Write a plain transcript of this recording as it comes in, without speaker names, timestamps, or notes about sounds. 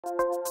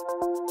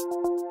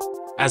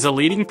As a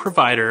leading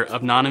provider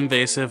of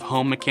non-invasive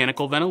home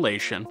mechanical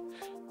ventilation,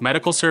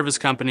 Medical Service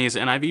Company's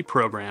NIV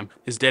program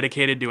is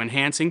dedicated to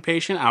enhancing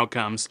patient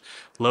outcomes,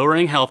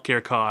 lowering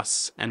healthcare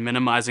costs, and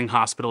minimizing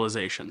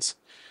hospitalizations.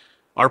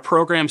 Our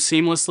program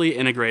seamlessly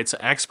integrates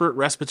expert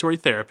respiratory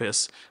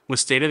therapists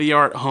with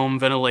state-of-the-art home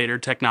ventilator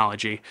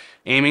technology,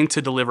 aiming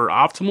to deliver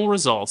optimal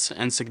results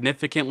and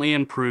significantly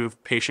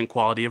improve patient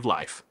quality of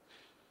life.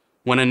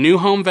 When a new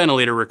home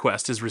ventilator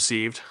request is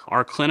received,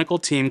 our clinical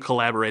team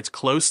collaborates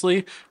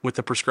closely with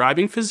the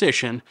prescribing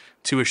physician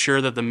to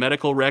assure that the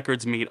medical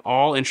records meet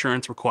all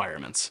insurance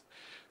requirements.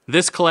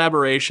 This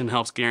collaboration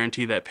helps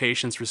guarantee that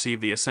patients receive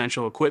the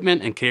essential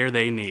equipment and care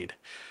they need.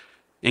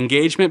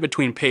 Engagement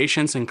between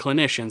patients and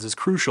clinicians is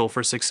crucial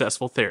for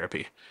successful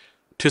therapy.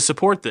 To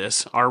support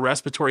this, our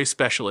respiratory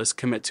specialists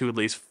commit to at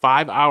least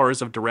 5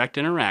 hours of direct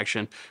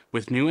interaction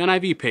with new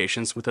NIV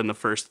patients within the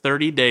first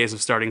 30 days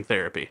of starting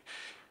therapy.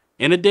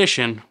 In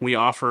addition, we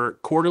offer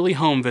quarterly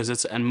home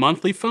visits and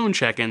monthly phone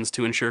check-ins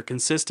to ensure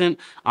consistent,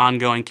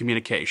 ongoing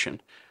communication.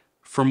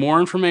 For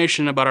more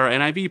information about our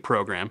NIV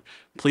program,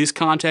 please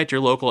contact your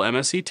local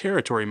MSC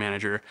territory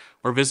manager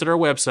or visit our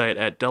website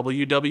at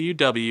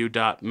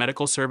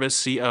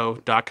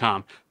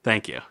www.medicalserviceco.com.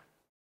 Thank you.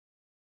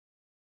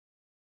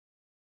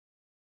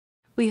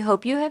 We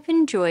hope you have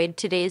enjoyed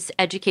today's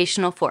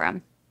educational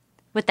forum.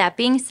 With that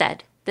being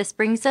said, this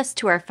brings us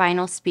to our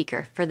final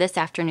speaker for this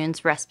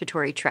afternoon's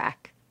respiratory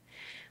track.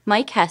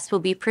 Mike Hess will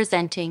be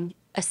presenting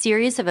a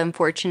series of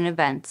unfortunate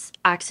events,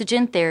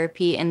 oxygen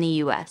therapy in the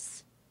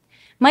U.S.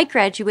 Mike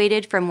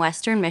graduated from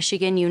Western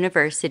Michigan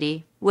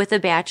University with a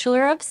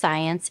Bachelor of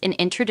Science in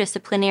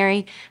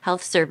Interdisciplinary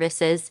Health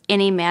Services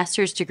and a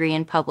master's degree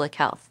in public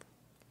health.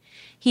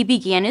 He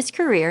began his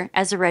career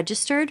as a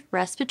registered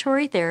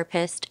respiratory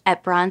therapist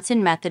at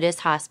Bronson Methodist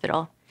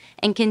Hospital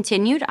and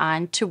continued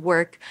on to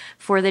work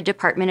for the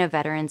Department of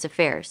Veterans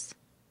Affairs.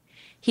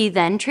 He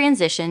then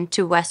transitioned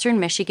to Western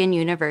Michigan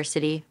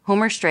University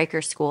Homer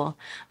Stryker School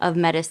of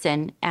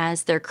Medicine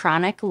as their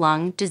chronic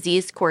lung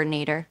disease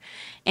coordinator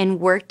and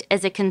worked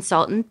as a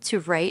consultant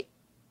to write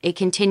a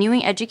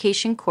continuing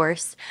education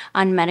course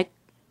on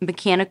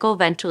mechanical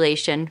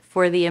ventilation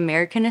for the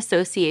American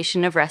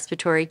Association of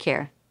Respiratory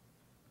Care.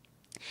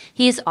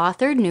 He has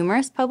authored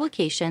numerous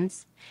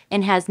publications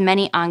and has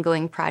many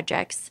ongoing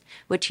projects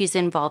which he's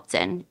involved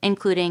in,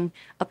 including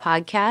a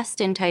podcast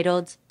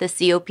entitled The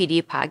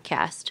COPD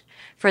Podcast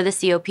for the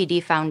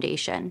COPD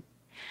Foundation.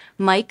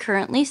 Mike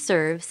currently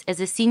serves as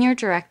a Senior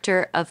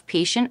Director of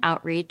Patient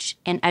Outreach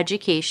and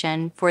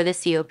Education for the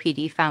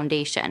COPD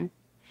Foundation.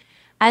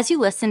 As you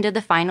listen to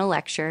the final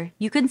lecture,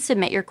 you can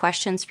submit your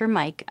questions for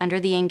Mike under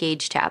the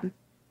Engage tab.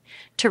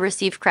 To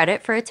receive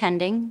credit for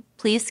attending,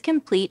 please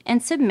complete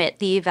and submit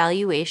the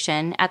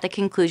evaluation at the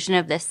conclusion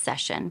of this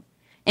session.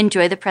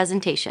 Enjoy the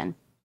presentation.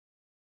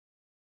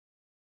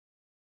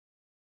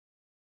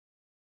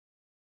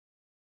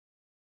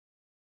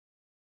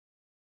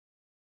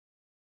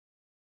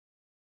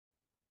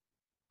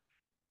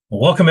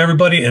 Welcome,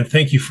 everybody, and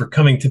thank you for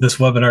coming to this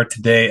webinar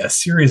today, a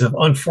series of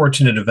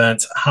unfortunate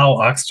events, how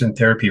oxygen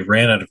therapy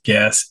ran out of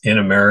gas in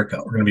America.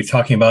 We're going to be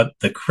talking about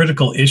the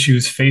critical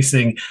issues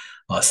facing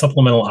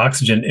supplemental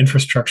oxygen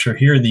infrastructure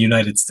here in the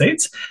United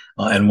States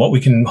and what we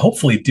can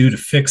hopefully do to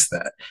fix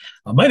that.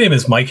 My name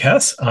is Mike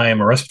Hess. I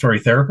am a respiratory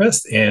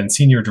therapist and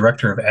Senior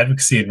Director of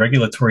Advocacy and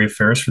Regulatory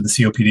Affairs for the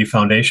COPD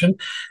Foundation,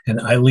 and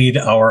I lead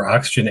our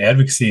oxygen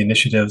advocacy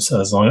initiatives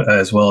as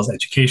well as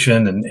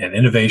education and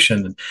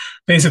innovation, and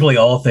basically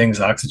all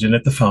things oxygen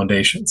at the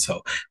Foundation.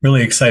 So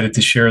really excited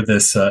to share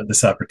this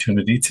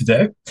opportunity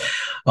today.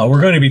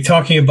 We're going to be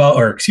talking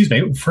about,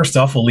 first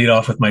off, we'll lead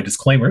off with my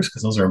disclaimers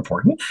because those are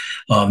important.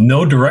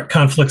 No direct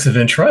conflicts of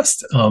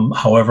interest.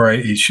 However,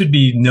 it should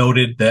be noted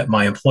that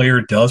my employer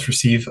does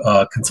receive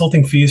consulting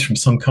fees from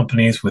some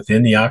companies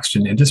within the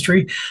oxygen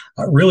industry.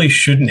 Really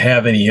shouldn't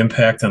have any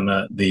impact on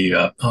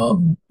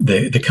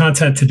the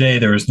content today.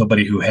 There was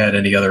nobody who had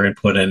any other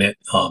input in it.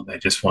 I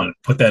just want to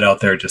put that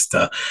out there just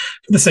for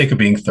the sake of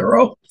being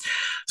thorough.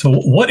 So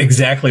what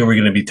exactly are we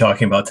going to be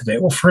talking about today?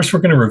 Well, first, we're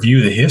going to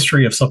review the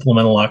history of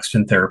supplemental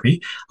oxygen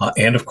therapy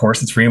and, of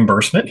course, its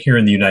reimbursement here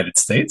in the United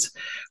States.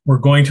 We're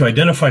going to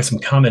identify some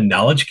common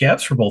knowledge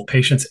gaps for both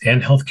patients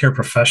and healthcare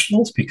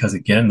professionals because,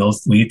 again,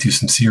 those lead to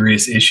some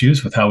serious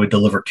issues with how we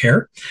deliver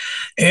care.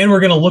 And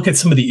we're going to look at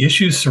some of the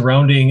issues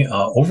surrounding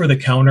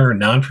over-the-counter,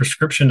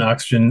 non-prescription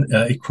oxygen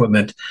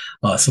equipment,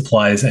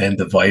 supplies, and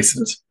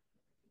devices.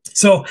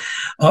 So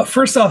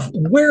first off,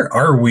 where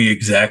are we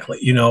exactly?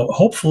 You know,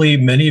 hopefully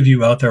many of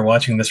you out there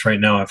watching this right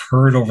now have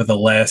heard over the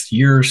last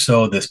year or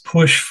so this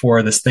push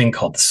for this thing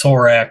called the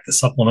SOAR Act, the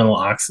Supplemental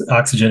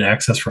Oxygen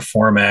Access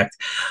Reform Act.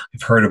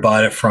 We've heard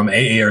about it from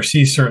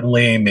AARC,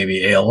 certainly,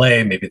 maybe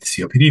ALA, maybe the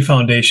COPD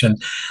Foundation.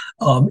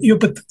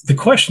 But the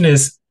question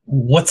is,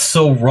 what's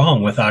so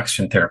wrong with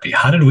oxygen therapy?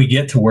 How did we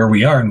get to where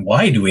we are, and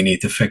why do we need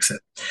to fix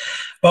it?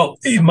 Well,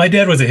 my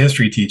dad was a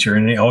history teacher,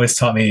 and he always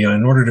taught me,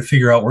 in order to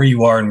figure out where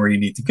you are and where you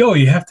need to go,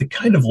 you have to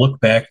kind of look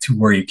back to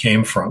where you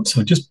came from.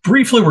 So, just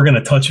briefly, we're going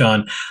to touch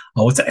on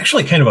what's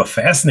actually kind of a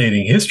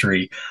fascinating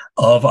history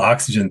of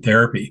oxygen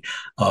therapy.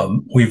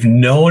 We've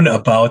known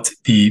about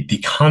the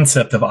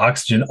concept of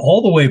oxygen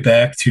all the way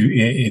back to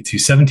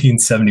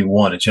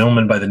 1771. A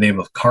gentleman by the name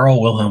of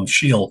Carl Wilhelm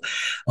Scheele,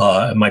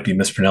 I might be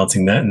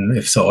mispronouncing that, and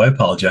if so, I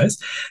apologize,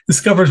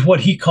 discovers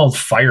what he called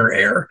fire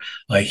air.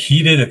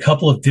 He did a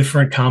couple of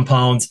different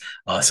compounds,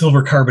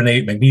 silver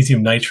carbonate,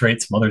 magnesium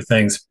nitrate, some other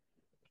things,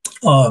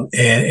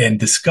 and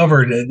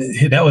discovered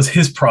that was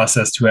his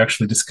process to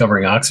actually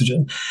discovering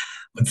oxygen.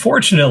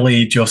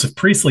 Unfortunately, Joseph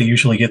Priestley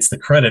usually gets the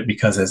credit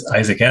because, as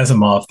Isaac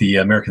Asimov, the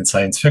American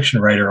science fiction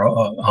writer,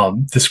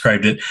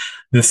 described it,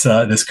 this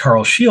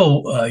Carl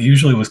Scheele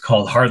usually was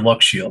called Hard Luck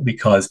Scheele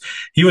because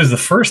he was the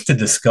first to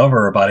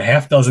discover about a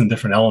half dozen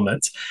different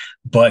elements,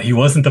 but he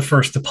wasn't the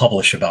first to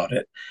publish about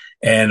it.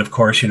 And of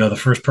course, the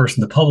first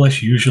person to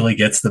publish usually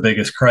gets the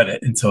biggest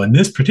credit. And so in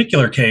this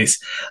particular case,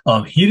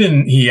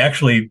 he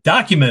actually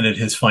documented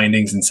his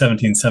findings in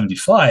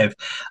 1775,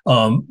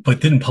 but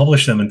didn't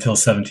publish them until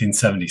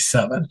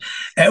 1777,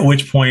 at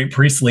which point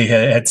Priestley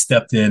had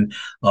stepped in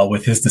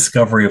with his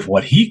discovery of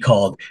what he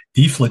called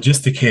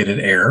dephlogisticated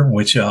air,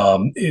 which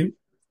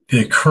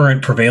the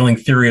current prevailing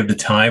theory of the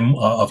time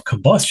of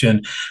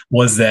combustion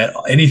was that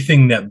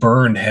anything that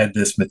burned had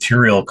this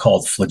material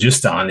called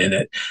phlogiston in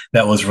it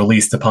that was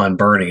released upon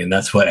burning, and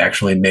that's what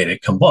actually made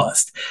it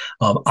combust.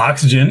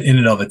 Oxygen in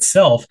and of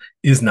itself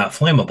is not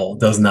flammable,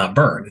 does not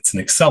burn. It's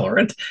an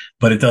accelerant,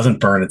 but it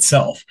doesn't burn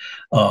itself.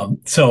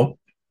 So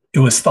it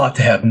was thought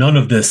to have none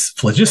of this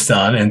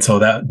phlogiston, and so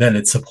that then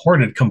it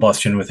supported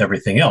combustion with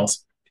everything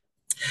else.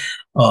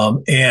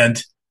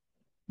 And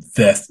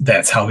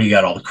that's how he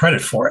got all the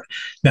credit for it.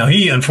 Now,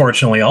 he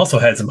unfortunately also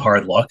had some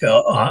hard luck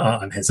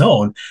on his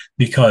own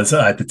because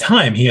at the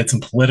time he had some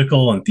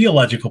political and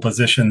theological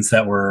positions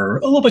that were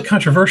a little bit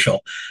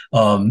controversial.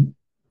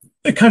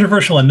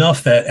 Controversial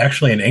enough that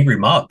actually an angry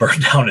mob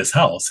burned down his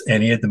house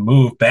and he had to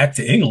move back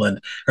to England,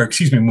 or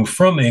excuse me, move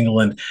from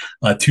England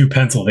to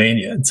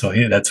Pennsylvania. And so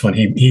that's when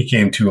he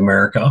came to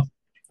America.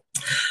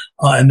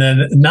 And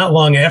then not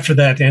long after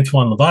that,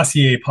 Antoine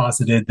Lavoisier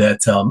posited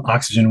that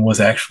oxygen was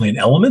actually an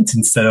element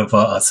instead of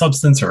a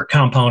substance or a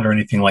compound or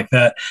anything like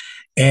that,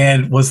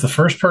 and was the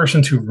first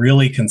person to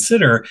really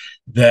consider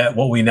that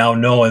what we now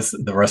know as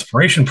the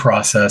respiration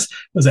process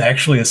was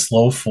actually a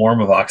slow form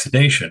of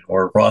oxidation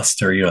or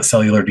rust or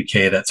cellular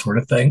decay, that sort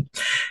of thing.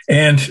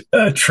 And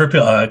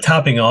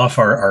topping off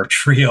our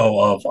trio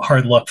of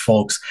hard luck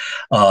folks,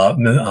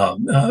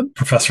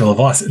 Professor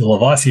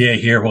Lavoisier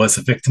here was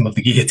a victim of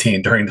the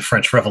guillotine during the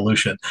French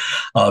Revolution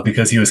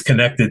because he was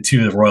connected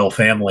to the royal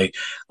family.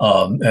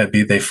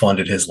 They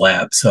funded his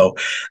lab. So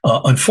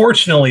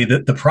unfortunately,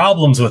 the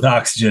problems with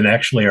oxygen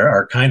actually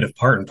are kind of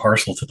part and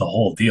parcel to the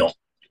whole deal,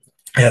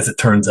 as it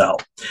turns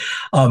out.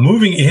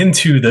 Moving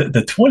into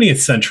the 20th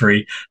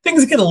century,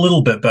 things get a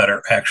little bit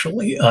better,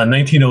 actually.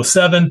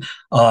 1907,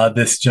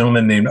 this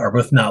gentleman named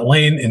Arbuthnot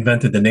Lane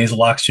invented the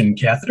nasal oxygen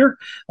catheter.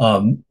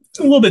 A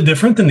little bit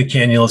different than the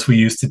cannulas we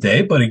use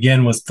today, but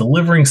again, was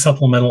delivering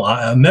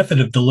a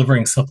method of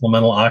delivering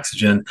supplemental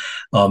oxygen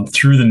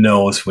through the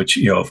nose, which,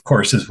 of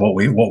course, is what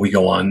we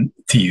go on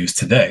to use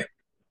today.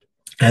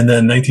 And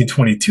then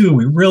 1922,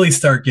 we really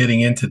start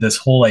getting into this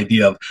whole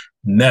idea of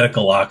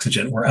medical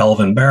oxygen, where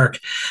Alvin Barrick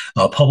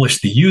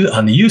published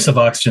on the use of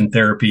oxygen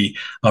therapy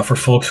for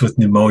folks with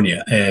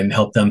pneumonia and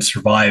helped them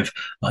survive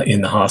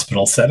in the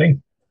hospital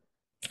setting.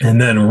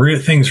 And then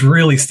things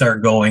really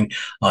start going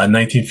in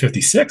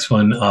 1956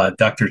 when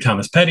Dr.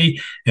 Thomas Petty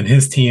and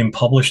his team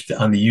published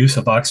on the use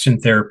of oxygen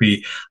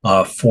therapy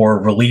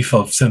for relief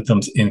of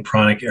symptoms in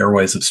chronic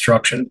airways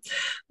obstruction.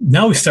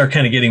 Now we start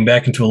kind of getting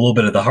back into a little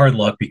bit of the hard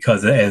luck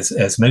because,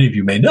 as many of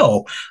you may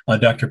know,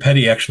 Dr.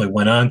 Petty actually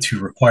went on to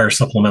require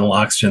supplemental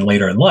oxygen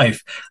later in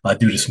life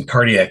due to some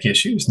cardiac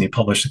issues. And he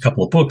published a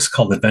couple of books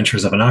called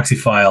Adventures of an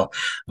Oxyphile,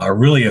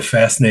 really a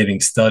fascinating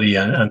study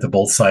onto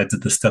both sides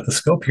of the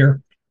stethoscope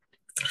here.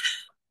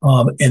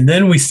 And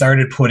then we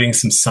started putting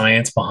some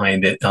science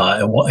behind it in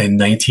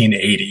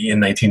 1980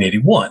 and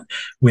 1981.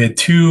 We had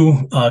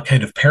two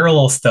kind of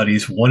parallel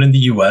studies, one in the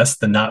US,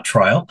 the KNOT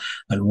trial,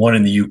 and one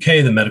in the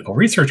UK, the Medical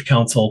Research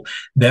Council,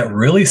 that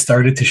really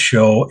started to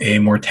show a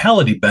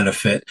mortality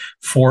benefit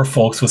for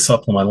folks with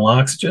supplemental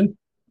oxygen.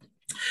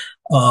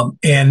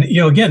 And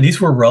again, these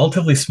were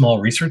relatively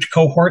small research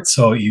cohorts.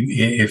 So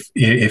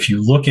if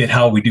you look at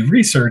how we do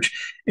research,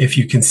 if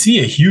you can see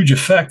a huge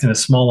effect in a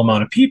small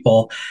amount of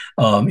people,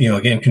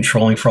 again,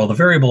 controlling for all the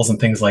variables and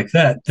things like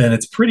that, then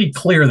it's pretty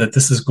clear that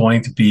this is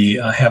going to be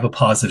have a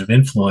positive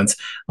influence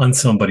on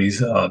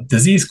somebody's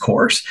disease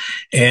course.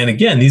 And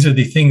again, these are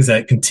the things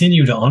that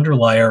continue to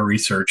underlie our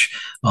research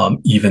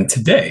even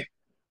today.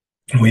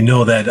 We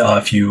know that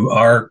if you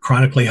are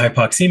chronically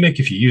hypoxemic,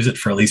 if you use it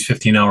for at least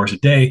 15 hours a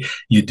day,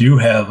 you do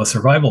have a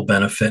survival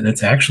benefit. And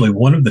it's actually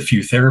one of the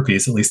few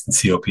therapies, at least in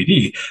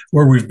COPD,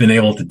 where we've been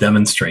able to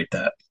demonstrate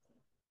that.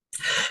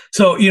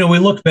 So, we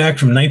looked back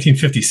from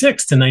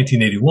 1956 to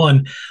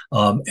 1981,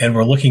 and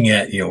we're looking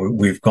at,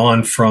 we've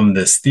gone from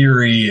this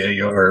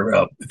theory,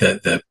 or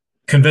the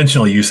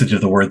conventional usage of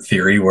the word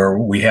theory, where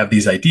we have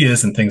these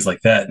ideas and things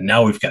like that. And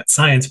now we've got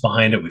science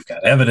behind it. We've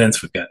got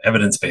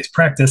evidence-based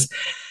practice.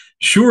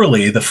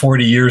 Surely the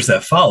 40 years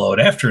that followed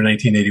after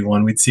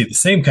 1981, we'd see the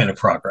same kind of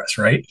progress,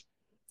 right?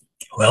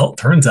 Well,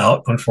 turns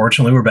out,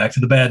 unfortunately, we're back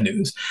to the bad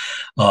news.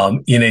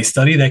 In a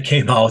study that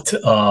came out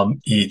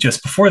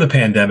just before the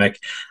pandemic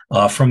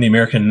from the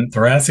American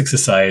Thoracic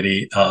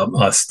Society,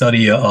 a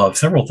study of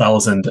several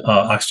thousand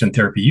oxygen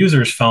therapy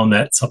users found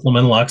that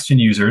supplemental oxygen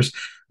users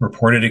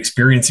reported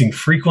experiencing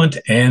frequent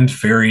and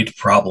varied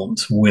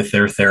problems with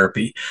their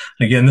therapy.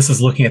 Again, this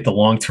is looking at the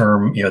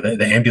long-term,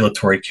 the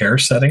ambulatory care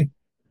setting.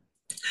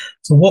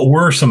 So what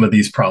were some of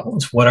these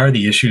problems? What are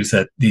the issues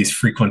that these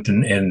frequent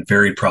and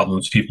varied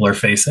problems people are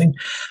facing?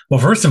 Well,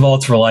 first of all,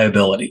 it's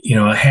reliability.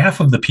 Half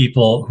of the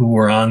people who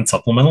were on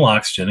supplemental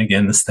oxygen,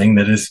 again, this thing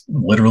that is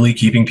literally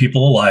keeping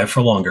people alive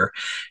for longer,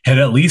 had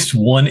at least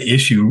one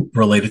issue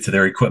related to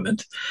their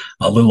equipment.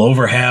 A little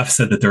over half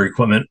said that their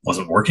equipment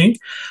wasn't working.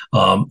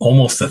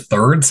 Almost a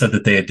third said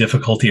that they had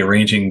difficulty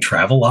arranging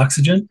travel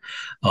oxygen.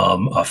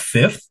 A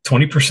fifth,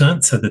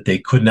 20%, said that they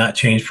could not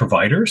change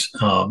providers.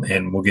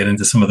 And we'll get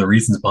into some of the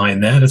reasons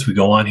behind that as we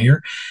go on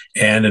here.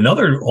 And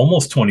another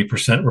almost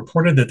 20%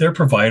 reported that their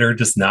provider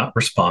does not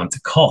respond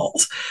to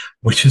calls,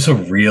 which is a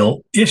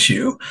real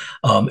issue.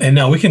 And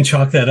now we can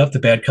chalk that up to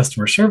bad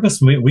customer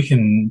service. We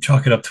can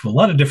chalk it up to a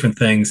lot of different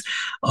things,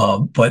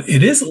 but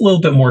it is a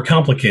little bit more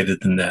complicated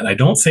than that. I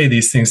don't say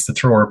these things to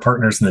throw our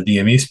partners in the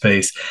DME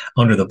space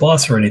under the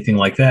bus or anything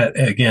like that,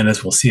 again,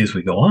 as we'll see as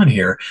we go on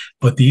here,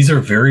 but these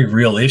are very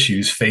real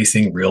issues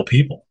facing real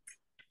people.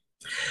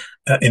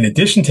 In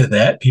addition to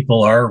that,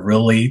 people are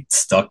really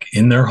stuck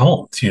in their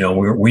homes.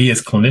 We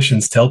as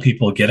clinicians tell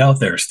people, get out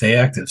there, stay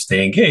active,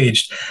 stay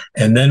engaged.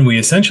 And then we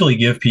essentially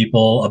give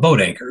people a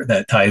boat anchor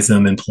that ties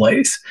them in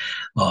place.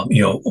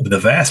 The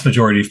vast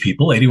majority of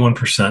people,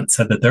 81%,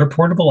 said that their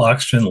portable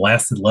oxygen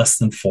lasted less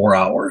than 4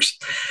 hours.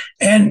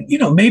 And,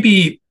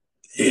 maybe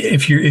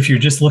if you're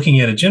just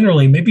looking at it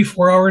generally, maybe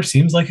 4 hours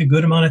seems like a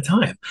good amount of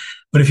time.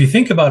 But if you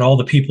think about all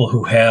the people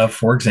who have,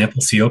 for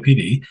example,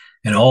 COPD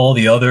and all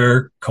the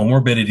other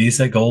comorbidities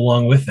that go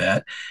along with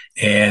that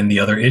and the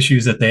other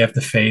issues that they have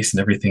to face and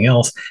everything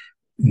else,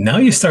 now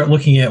you start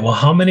looking at, well,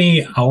 how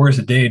many hours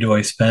a day do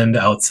I spend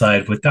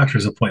outside with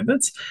doctor's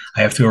appointments?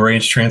 I have to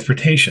arrange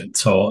transportation.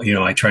 So,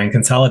 I try and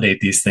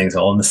consolidate these things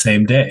all in the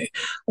same day.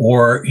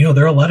 Or,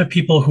 there are a lot of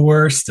people who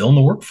are still in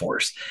the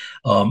workforce.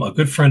 A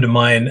good friend of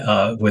mine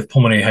with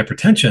pulmonary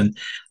hypertension,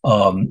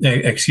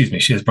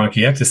 she has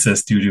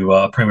bronchiectasis due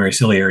to primary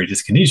ciliary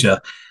dyskinesia,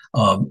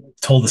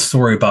 told the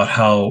story about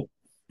how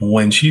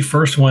when she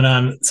first went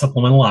on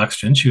supplemental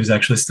oxygen, she was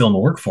actually still in the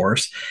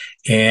workforce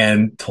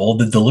and told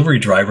the delivery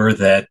driver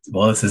that,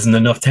 well, this isn't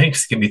enough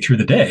tanks to get me through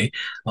the day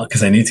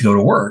because I need to go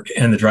to work.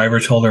 And the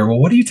driver told her, well,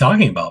 what are you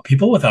talking about?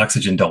 People with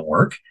oxygen don't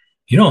work.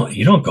 You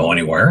don't go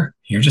anywhere.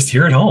 You're just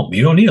here at home.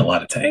 You don't need a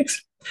lot of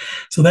tanks.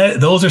 So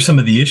those are some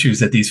of the issues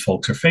that these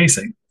folks are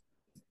facing.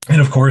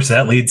 And of course,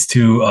 that leads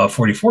to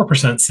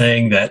 44%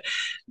 saying that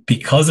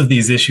because of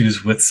these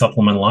issues with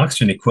supplemental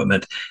oxygen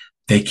equipment,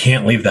 they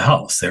can't leave the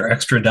house. Their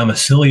extra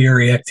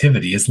domiciliary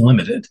activity is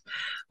limited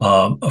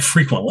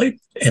frequently.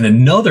 And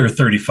another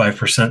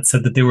 35%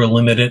 said that they were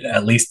limited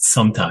at least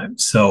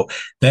sometimes. So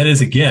that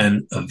is,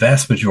 again, a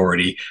vast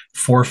majority,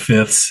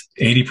 4/5,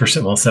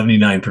 80%, well,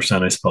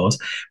 79%, I suppose,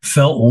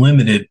 felt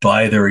limited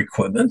by their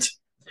equipment.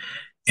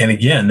 And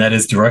again, that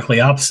is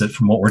directly opposite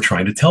from what we're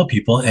trying to tell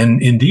people,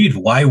 and indeed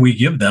why we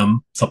give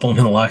them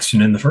supplemental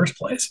oxygen in the first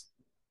place.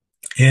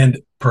 And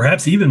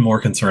perhaps even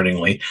more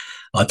concerningly,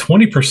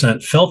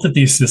 20% felt that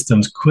these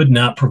systems could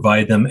not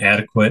provide them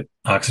adequate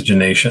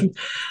oxygenation.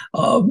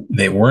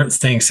 They weren't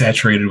staying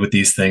saturated with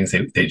these things.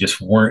 They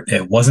just weren't,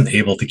 it wasn't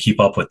able to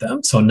keep up with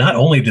them. So not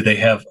only do they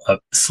have a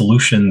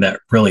solution that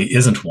really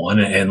isn't one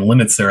and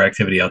limits their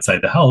activity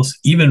outside the house,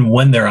 even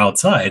when they're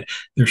outside,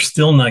 they're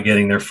still not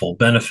getting their full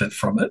benefit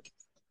from it.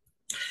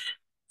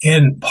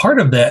 And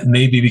part of that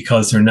may be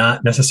because they're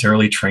not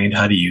necessarily trained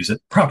how to use it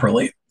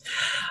properly.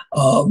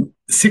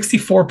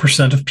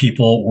 64% of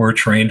people were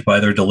trained by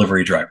their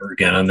delivery driver,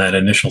 again, on that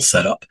initial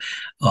setup.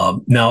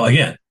 Now,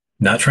 again,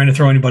 not trying to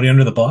throw anybody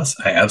under the bus.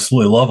 I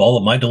absolutely love all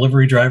of my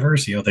delivery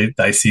drivers.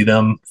 I see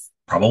them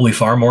probably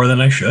far more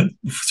than I should,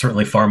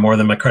 certainly far more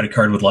than my credit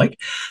card would like.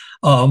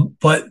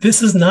 But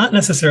this is not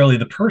necessarily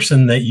the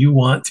person that you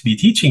want to be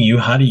teaching you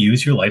how to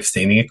use your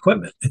life-sustaining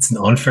equipment. It's an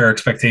unfair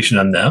expectation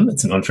on them.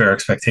 It's an unfair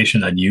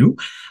expectation on you,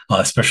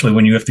 especially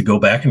when you have to go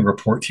back and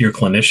report to your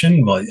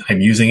clinician, well,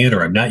 I'm using it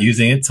or I'm not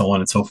using it, so on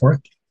and so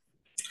forth.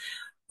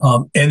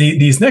 And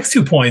these next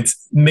 2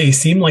 points may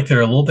seem like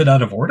they're a little bit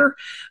out of order,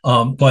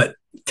 but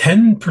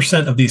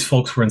 10% of these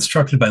folks were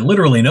instructed by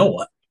literally no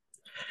one.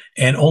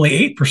 and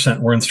only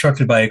 8% were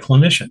instructed by a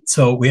clinician.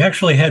 So we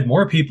actually had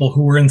more people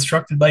who were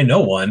instructed by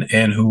no one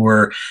and who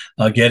were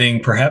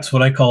getting perhaps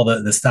what I call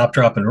the stop,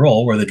 drop, and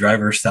roll, where the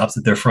driver stops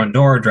at their front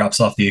door,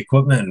 drops off the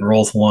equipment, and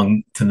rolls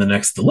along to the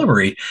next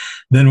delivery.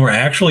 Then we're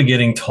actually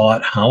getting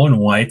taught how and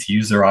why to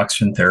use their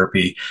oxygen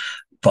therapy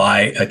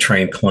by a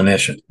trained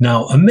clinician.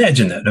 Now,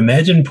 imagine that.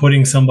 Imagine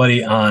putting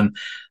somebody on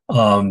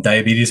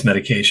diabetes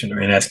medication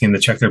and asking them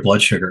to check their blood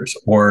sugars.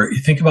 Or you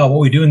think about what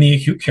we do in the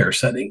acute care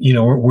setting. You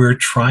know, we're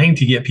trying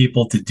to get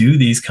people to do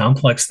these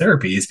complex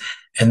therapies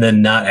and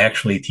then not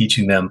actually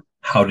teaching them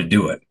how to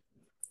do it.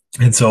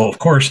 And so, of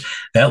course,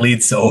 that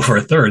leads to over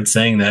a third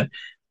saying that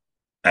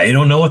they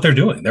don't know what they're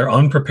doing. They're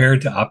unprepared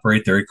to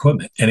operate their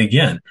equipment. And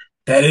again,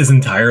 that is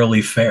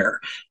entirely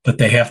fair, but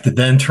they have to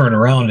then turn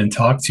around and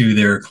talk to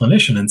their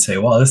clinician and say,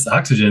 well, this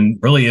oxygen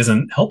really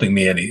isn't helping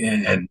me any.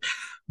 And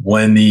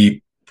when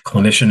the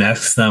clinician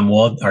asks them,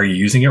 well, are you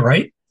using it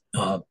right?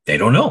 They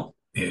don't know.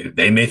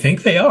 They may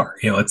think they are.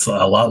 You know, it's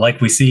a lot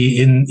like we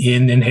see in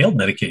inhaled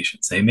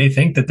medications. They may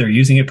think that they're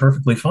using it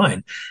perfectly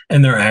fine,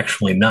 and they're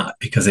actually not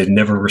because they've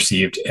never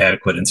received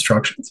adequate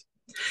instructions.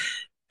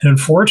 And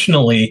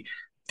unfortunately,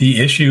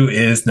 the issue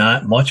is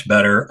not much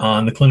better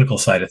on the clinical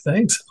side of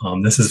things.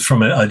 This is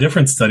from a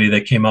different study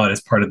that came out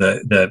as part of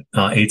the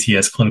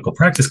ATS clinical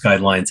practice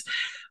guidelines,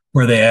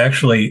 where they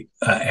actually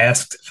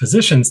asked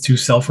physicians to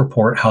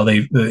self-report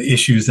the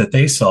issues that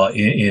they saw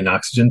in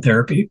oxygen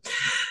therapy.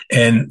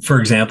 And for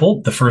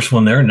example, the first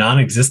one there,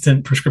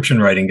 non-existent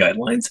prescription writing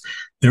guidelines.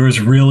 There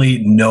was really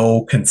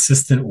no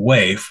consistent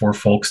way for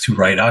folks to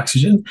write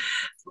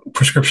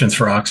prescriptions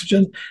for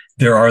oxygen.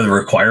 There are the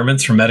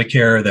requirements for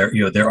Medicare.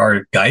 There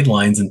are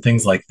guidelines and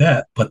things like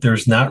that, but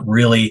there's not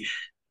really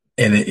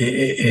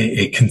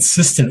a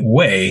consistent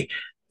way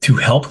to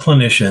help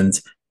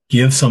clinicians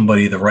give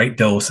somebody the right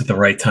dose at the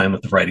right time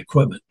with the right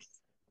equipment.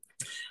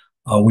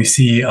 We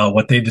see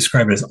what they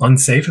describe as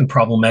unsafe and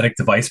problematic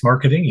device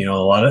marketing. You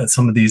know,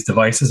 some of these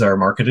devices are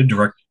marketed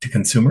direct to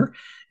consumer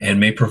and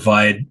may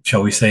provide,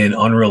 shall we say, an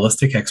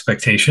unrealistic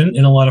expectation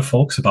in a lot of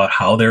folks about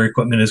how their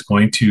equipment is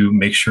going to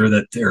ensure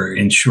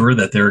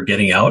that they're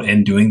getting out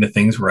and doing the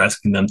things we're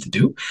asking them to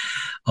do.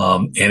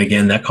 And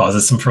again, that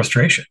causes some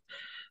frustration.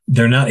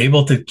 They're not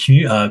able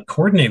to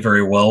coordinate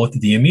very well with the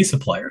DME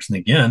suppliers. And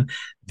again,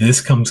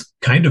 this comes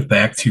kind of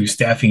back to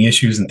staffing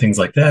issues and things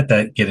like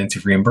that get into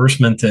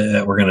reimbursement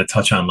that we're going to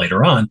touch on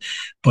later on.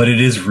 But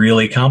it is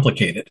really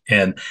complicated.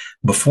 And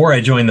before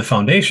I joined the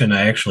foundation,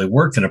 I actually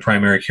worked in a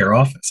primary care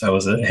office.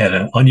 Had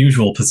an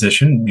unusual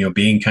position, you know,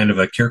 being kind of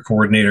a care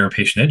coordinator and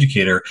patient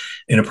educator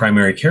in a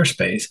primary care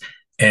space.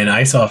 And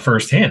I saw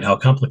firsthand how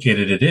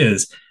complicated it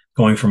is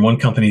going from one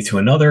company to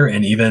another.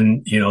 And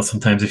even, you know,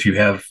 sometimes if you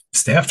have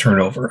staff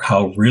turnover,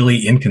 how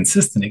really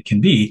inconsistent it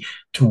can be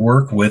to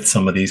work with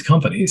some of these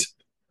companies.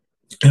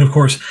 And of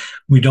course,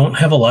 we don't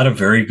have a lot of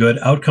very good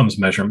outcomes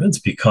measurements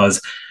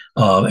because,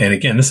 and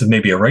again, this is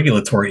maybe a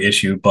regulatory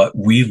issue, but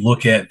we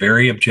look at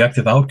very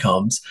objective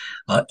outcomes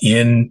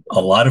in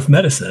a lot of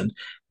medicine,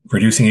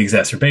 reducing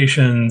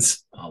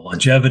exacerbations,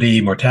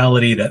 longevity,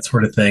 mortality, that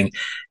sort of thing.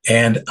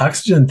 And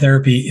oxygen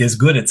therapy is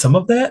good at some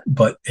of that,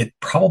 but it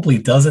probably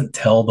doesn't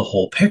tell the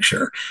whole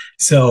picture.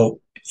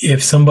 So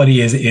if somebody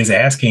is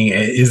asking,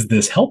 is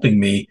this helping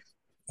me?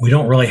 We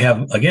don't really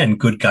have, again,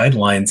 good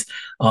guidelines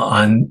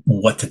on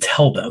what to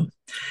tell them.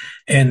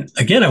 And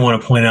again, I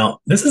want to point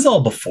out, this is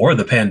all before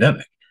the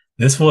pandemic.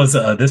 This was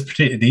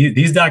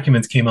these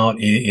documents came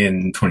out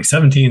in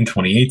 2017,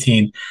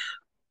 2018.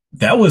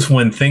 That was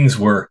when things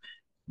were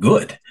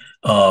good.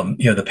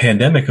 The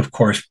pandemic, of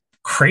course,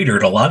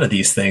 cratered a lot of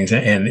these things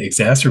and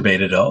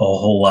exacerbated a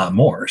whole lot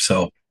more.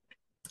 So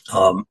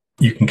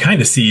you can kind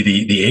of see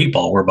the 8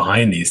 ball we're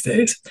behind these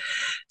days.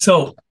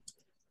 So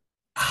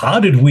how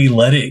did we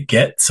let it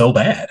get so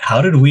bad?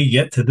 How did we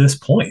get to this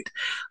point?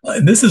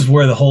 This is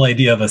where the whole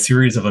idea of a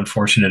series of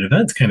unfortunate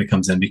events kind of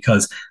comes in,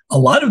 because a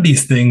lot of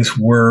these things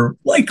were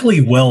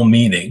likely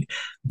well-meaning,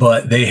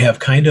 but they have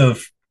kind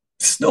of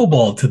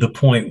snowballed to the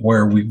point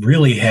where we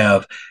really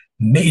have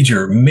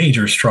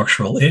major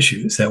structural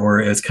issues that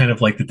it's kind of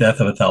like the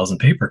death of 1,000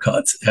 paper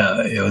cuts.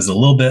 It was a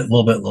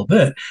little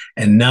bit,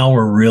 and now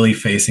we're really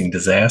facing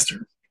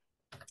disaster.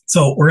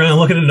 So we're going to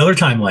look at another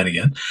timeline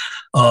again.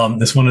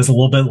 This one is a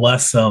little bit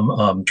less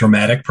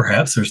dramatic,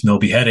 perhaps. There's no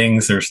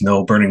beheadings, there's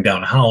no burning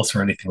down a house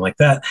or anything like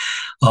that.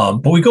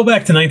 But we go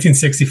back to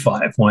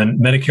 1965 when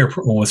Medicare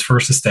was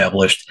first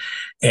established,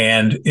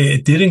 and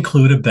it did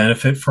include a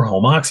benefit for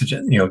home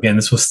oxygen. You know, again,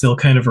 this was still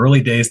kind of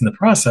early days in the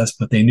process,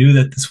 but they knew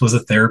that this was a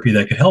therapy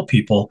that could help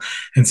people.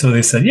 And so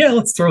they said, yeah,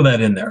 let's throw that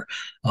in there.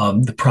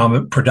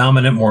 The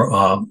predominant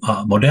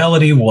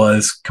modality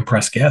was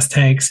compressed gas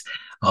tanks,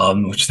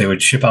 which they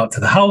would ship out to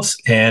the house.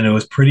 And it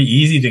was pretty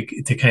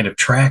easy to kind of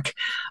track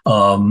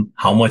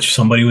how much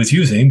somebody was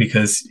using,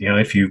 because, you know,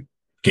 if you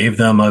gave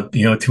them a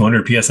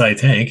 200 psi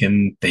tank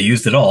and they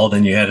used it all,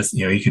 then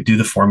you could do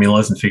the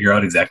formulas and figure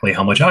out exactly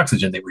how much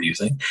oxygen they were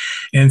using.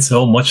 And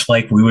so much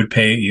like we would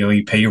pay,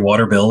 you pay your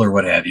water bill or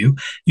what have you,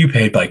 you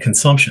paid by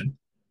consumption.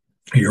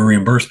 You're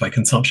reimbursed by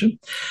consumption.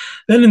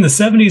 Then in the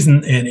 70s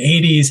and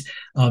 80s,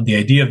 the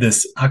idea of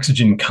this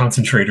oxygen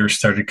concentrator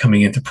started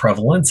coming into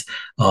prevalence.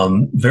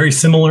 Very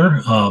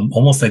similar,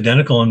 almost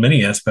identical in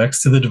many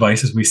aspects to the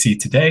devices we see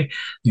today.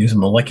 Use a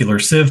molecular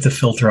sieve to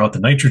filter out the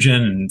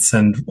nitrogen and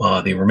send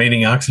the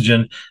remaining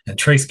oxygen and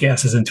trace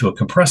gases into a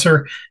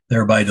compressor,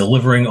 thereby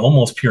delivering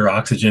almost pure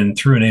oxygen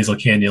through a nasal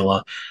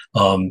cannula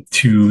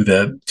to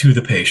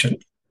the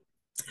patient.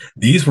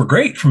 These were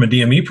great from a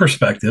DME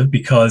perspective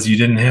because you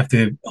didn't have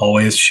to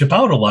always ship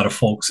out a lot of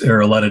folks or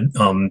a lot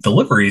of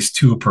deliveries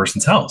to a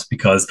person's house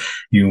because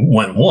you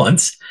went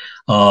once.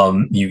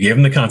 You gave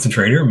them the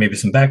concentrator, maybe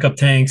some backup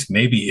tanks,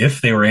 maybe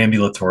if they were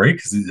ambulatory,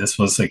 because this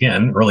was,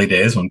 again, early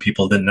days when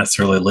people didn't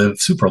necessarily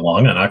live super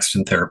long on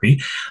oxygen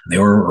therapy. They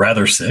were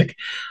rather sick.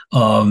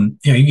 You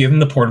gave them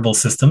the portable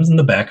systems and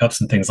the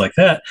backups and things like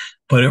that,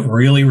 but it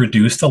really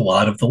reduced a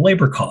lot of the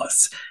labor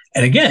costs.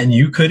 And again,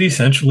 you could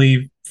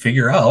essentially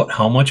figure out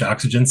how much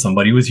oxygen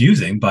somebody was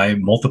using by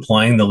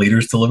multiplying the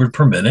liters delivered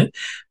per minute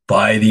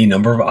by the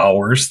number of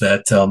hours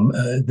that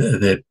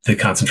the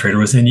concentrator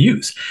was in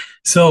use.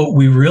 So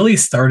we really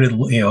started,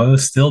 it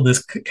was still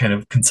this kind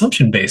of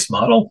consumption-based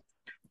model.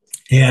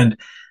 And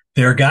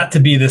there got to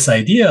be this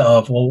idea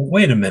of, well,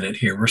 wait a minute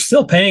here. We're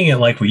still paying it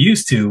like we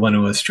used to when it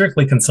was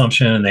strictly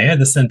consumption and they had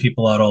to send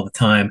people out all the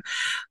time.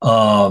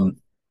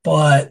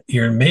 But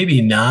you're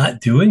maybe not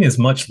doing as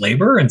much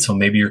labor. And so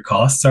maybe your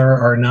costs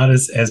are not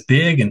as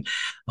big. And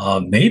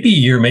maybe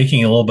you're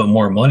making a little bit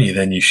more money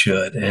than you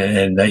should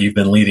and that you've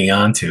been leading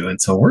on to.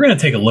 And so we're going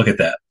to take a look at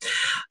that.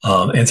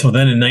 And so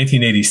then in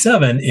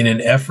 1987, in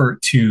an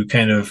effort to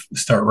kind of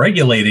start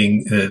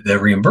regulating the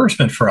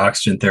reimbursement for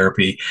oxygen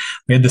therapy,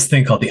 we had this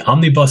thing called the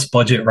Omnibus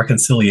Budget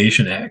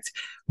Reconciliation Act,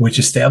 which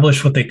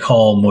established what they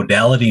call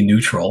modality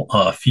neutral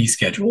fee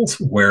schedules,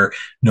 where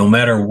no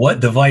matter what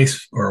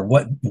device or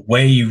what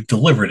way you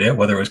delivered it,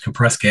 whether it was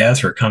compressed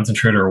gas or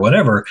concentrator or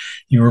whatever,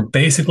 you were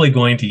basically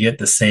going to get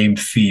the same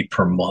fee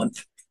per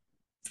month.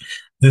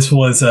 This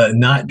was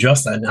not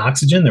just on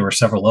oxygen. There were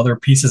several other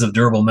pieces of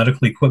durable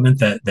medical equipment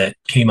that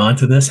came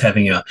onto this,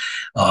 having a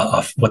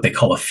what they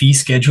call a fee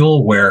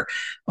schedule, where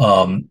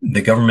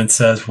the government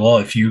says, well,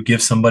 if you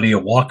give somebody a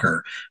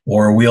walker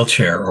or a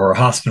wheelchair or a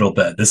hospital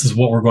bed, this is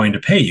what we're going to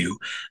pay you,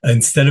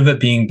 instead of it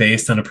being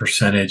based on a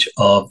percentage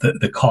of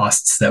the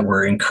costs that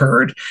were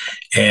incurred.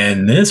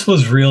 And this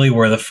was really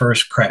where the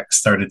first cracks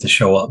started to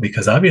show up,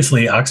 because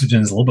obviously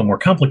oxygen is a little bit more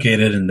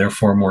complicated and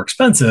therefore more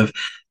expensive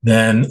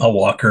than a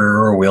walker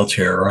or a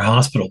wheelchair or a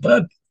hospital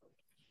bed.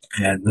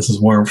 And this is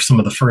where some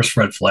of the first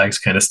red flags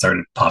kind of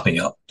started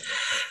popping up.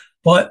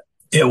 But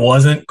it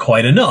wasn't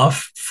quite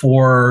enough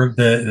for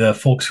the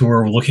folks who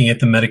were looking at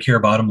the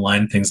Medicare bottom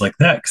line, things like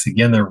that. Because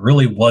again,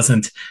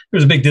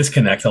 there's a big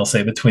disconnect, I'll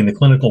say, between the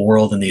clinical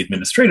world and the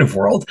administrative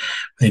world.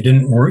 You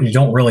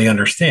don't really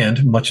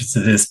understand, much as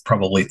it is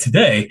probably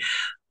today,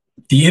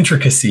 the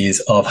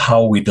intricacies of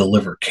how we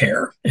deliver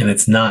care. And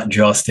it's not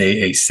just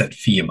a set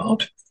fee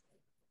amount.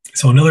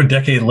 So another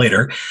decade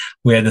later,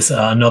 we had this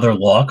another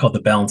law called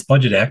the Balanced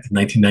Budget Act of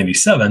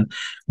 1997,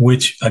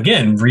 which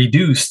again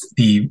reduced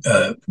the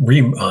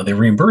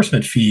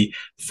reimbursement fee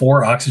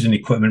for oxygen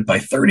equipment by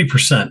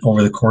 30%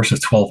 over the course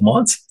of 12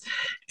 months.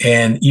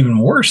 And even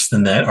worse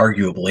than that,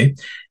 arguably,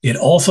 it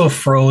also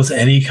froze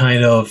any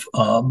kind of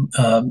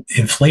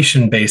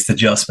inflation-based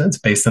adjustments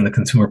based on the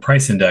Consumer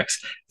Price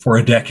Index for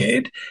a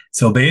decade.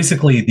 So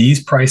basically,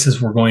 these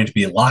prices were going to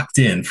be locked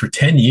in for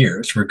 10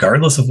 years,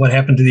 regardless of what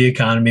happened to the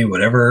economy,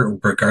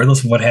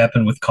 regardless of what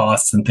happened with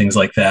costs and things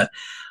like that.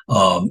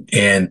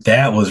 And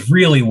that was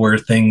really where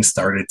things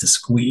started to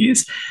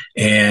squeeze.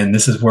 And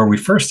this is where we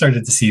first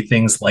started to see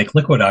things like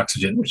liquid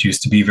oxygen, which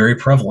used to be very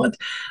prevalent,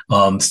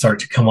 start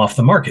to come off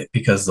the market,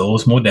 because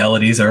those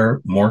modalities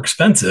are more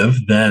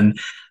expensive than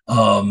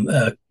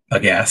a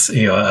gas,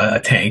 a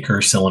tank or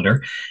a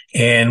cylinder.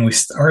 And we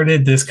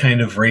started this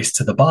kind of race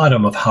to the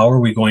bottom of how are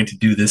we going to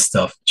do this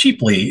stuff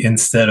cheaply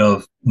instead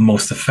of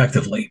most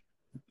effectively.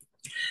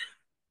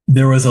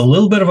 There was a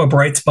little bit of a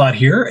bright spot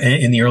here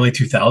in the early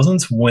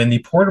 2000s when the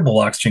portable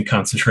oxygen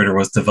concentrator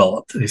was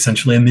developed,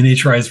 essentially a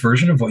miniaturized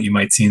version of what you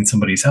might see in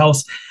somebody's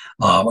house,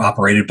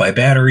 operated by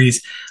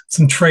batteries.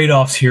 Some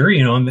trade-offs here,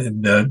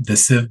 the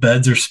sieve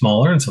beds are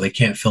smaller, and so they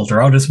can't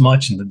filter out as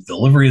much, and the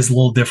delivery is a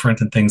little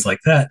different and things like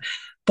that.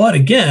 But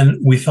again,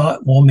 we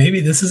thought, well, maybe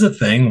this is a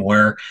thing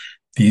where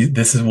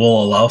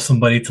will allow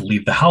somebody to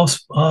leave the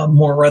house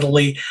more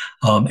readily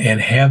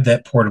and have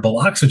that portable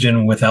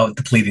oxygen without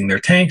depleting their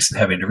tanks and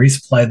having to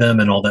resupply them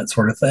and all that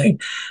sort of thing.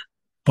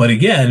 But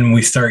again,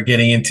 we start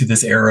getting into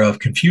this era of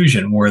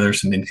confusion where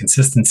there's some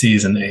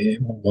inconsistencies, and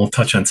we'll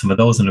touch on some of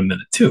those in a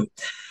minute too.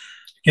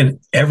 Again,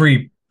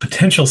 every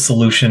potential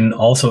solution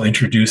also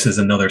introduces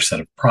another set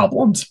of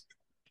problems.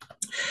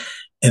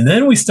 And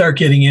then we start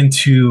getting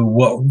into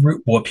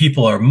what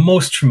people are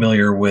most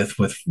familiar with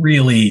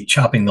really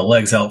chopping the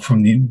legs out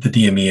from the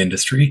DME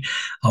industry,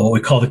 what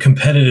we call the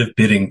competitive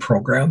bidding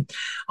program.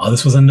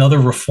 This was another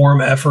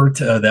reform effort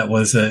that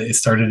was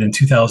started in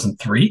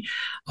 2003,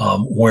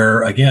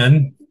 where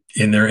again,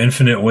 in their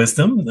infinite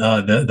wisdom,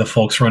 the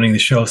folks running the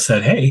show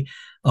said, hey,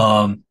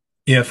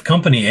 If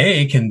company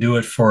A can do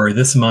it for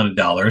this amount of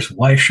dollars,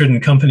 why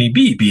shouldn't company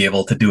B be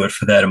able to do it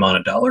for that amount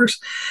of dollars?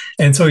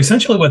 And so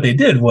essentially what they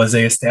did was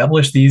they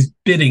established these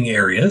bidding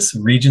areas,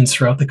 regions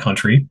throughout the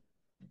country,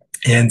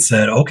 and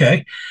said,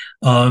 okay,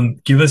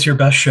 give us your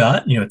best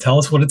shot. Tell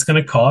us what it's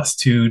going to cost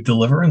to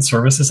deliver and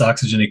service this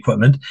oxygen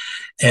equipment.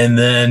 And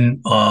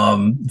then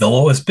the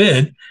lowest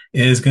bid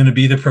is going to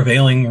be the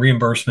prevailing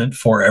reimbursement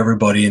for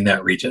everybody in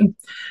that region,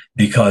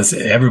 because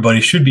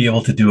everybody should be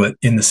able to do it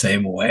in the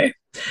same way.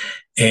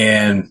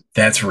 And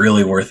that's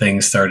really where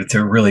things started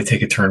to really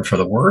take a turn for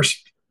the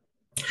worse.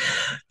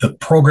 The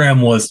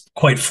program was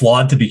quite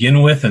flawed to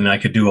begin with, and I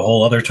could do a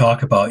whole other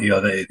talk about,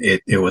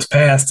 it was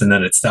passed and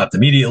then it stopped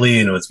immediately,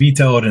 and it was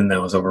vetoed, and then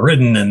it was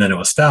overridden, and then it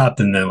was stopped,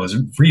 and then it was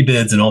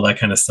rebids and all that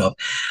kind of stuff.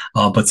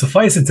 But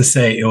suffice it to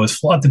say, it was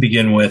flawed to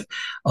begin with.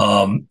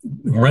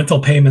 Rental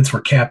payments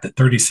were capped at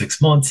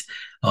 36 months.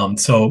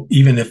 So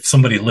even if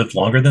somebody lived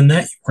longer than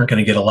that, you weren't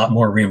going to get a lot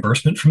more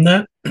reimbursement from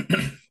that.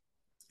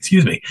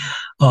 Excuse me.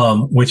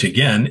 Which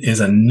again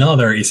is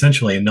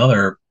essentially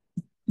another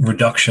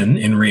reduction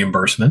in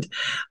reimbursement.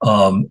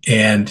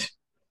 And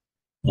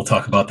we'll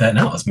talk about that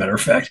now. As a matter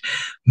of fact,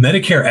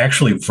 Medicare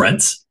actually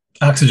rents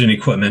oxygen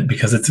equipment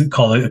because it's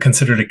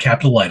considered a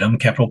capital item,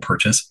 capital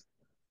purchase,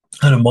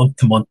 on a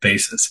month-to-month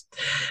basis.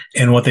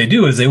 And what they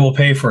do is they will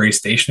pay for a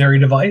stationary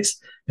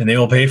device and they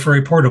will pay for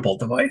a portable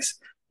device.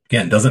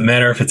 Again, doesn't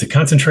matter if it's a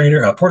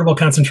concentrator, a portable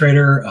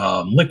concentrator,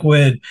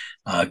 liquid,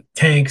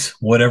 tanks,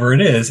 whatever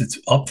it is, it's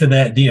up to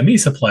that DME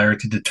supplier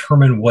to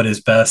determine what is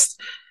best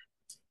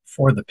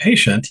for the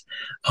patient.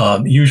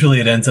 Usually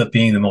it ends up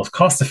being the most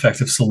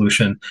cost-effective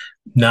solution,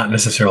 not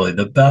necessarily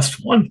the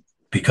best one,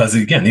 because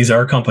again, these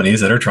are companies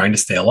that are trying to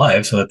stay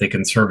alive so that they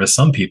can service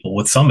some people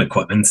with some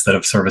equipment instead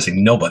of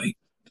servicing nobody.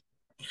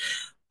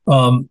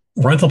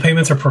 Rental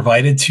payments are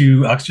provided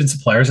to oxygen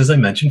suppliers, as I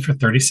mentioned, for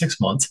 36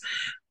 months.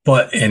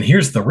 And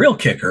here's the real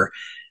kicker,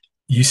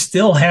 you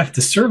still have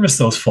to service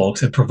those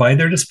folks and provide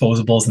their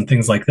disposables and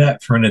things like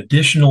that for an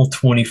additional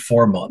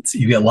 24 months.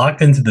 You get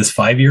locked into this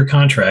 5-year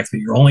contract that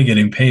you're only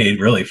getting paid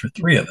really for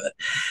 3 of it.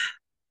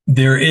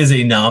 There is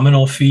a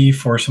nominal fee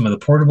for some of the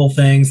portable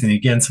things, and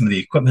again, some of the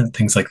equipment,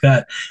 things like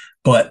that.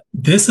 But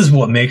this is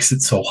what makes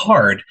it so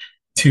hard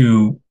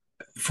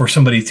for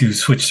somebody to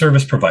switch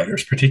service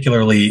providers,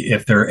 particularly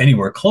if they're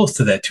anywhere close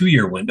to that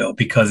 2-year window,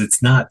 because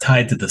it's not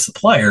tied to the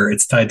supplier,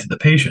 it's tied to the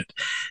patient.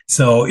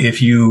 So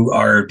if you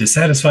are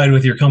dissatisfied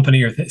with your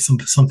company or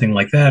something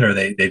like that, or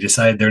they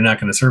decide they're not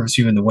going to service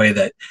you in the way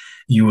that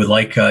you would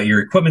like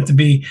your equipment to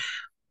be,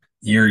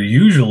 you're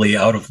usually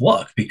out of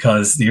luck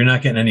because you're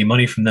not getting any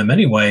money from them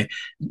anyway.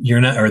 They're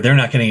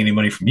not getting any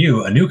money from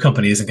you. A new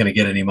company isn't going to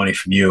get any money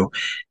from you,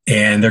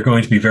 and they're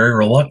going to be very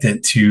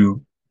reluctant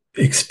to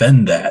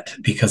expend that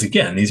because,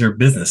 again, these are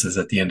businesses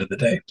at the end of the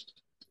day.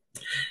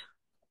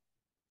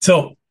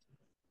 So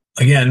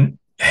again,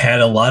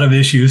 had a lot of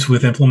issues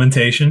with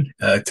implementation.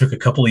 It took a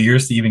couple of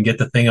years to even get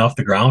the thing off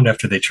the ground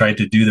after they tried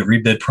to do the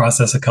rebid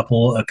process a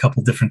couple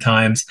different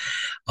times.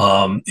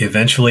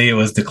 Eventually it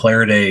was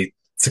declared a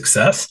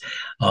success,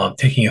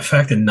 taking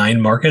effect in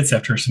 9 markets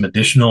after some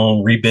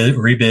additional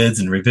rebids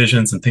and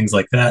revisions and things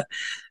like that.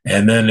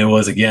 And then it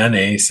was again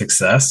a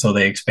success. So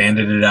they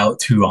expanded it out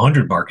to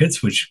 100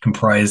 markets, which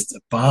comprised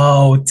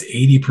about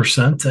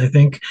 80%, I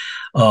think,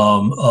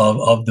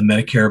 of the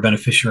Medicare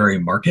beneficiary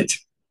market.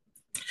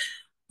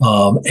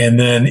 And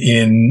then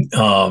in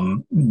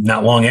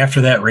not long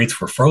after that, rates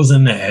were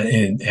frozen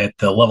at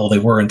the level they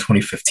were in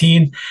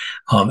 2015.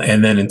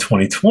 And then in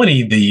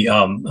 2020,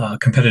 the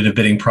competitive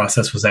bidding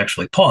process was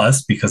actually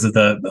paused because of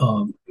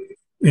the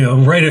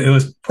it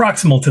was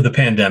proximal to the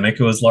pandemic.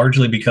 It was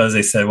largely because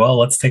they said, well,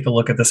 let's take a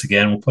look at this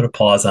again. We'll put a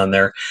pause on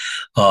there.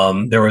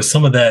 There was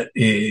some of that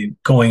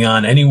going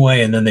on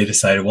anyway. And then they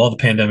decided, well, the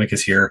pandemic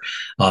is here.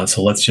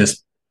 So let's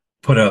just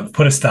put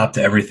a stop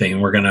to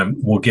everything.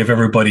 We'll give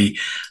everybody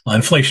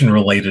inflation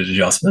related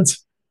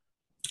adjustments,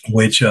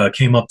 which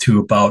came up to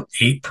about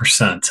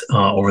 8%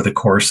 over the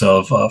course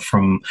of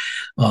from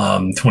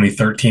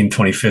 2013,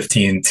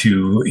 2015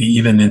 to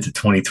even into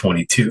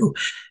 2022.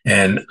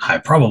 And I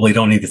probably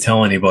don't need to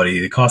tell anybody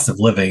the cost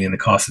of living and the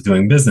cost of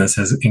doing business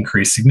has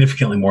increased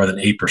significantly more than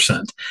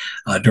 8%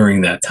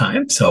 during that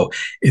time. So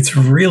it's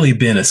really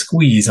been a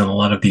squeeze on a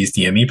lot of these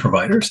DME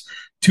providers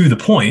to the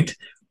point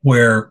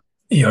where,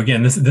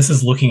 again, this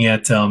is looking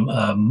at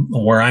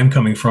where I'm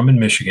coming from in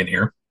Michigan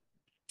here.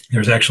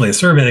 There's actually a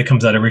survey that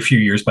comes out every few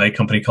years by a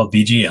company called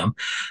VGM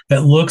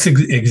that looks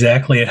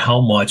exactly at how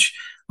much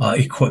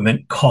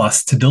equipment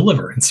costs to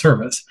deliver and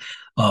service.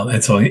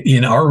 And so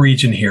in our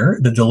region here,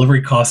 the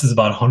delivery cost is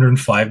about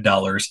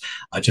 $105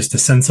 just to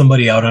send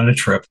somebody out on a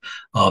trip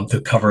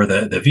to cover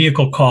the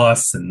vehicle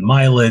costs and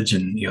mileage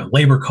and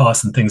labor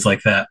costs and things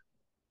like that.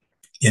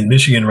 In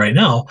Michigan right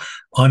now,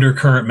 under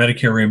current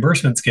Medicare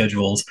reimbursement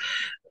schedules,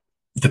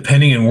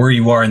 depending on where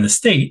you are in the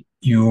state,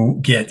 you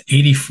get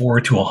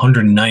 $84 to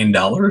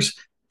 $109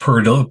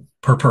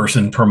 per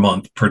person per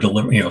month per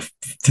deliver,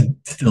 to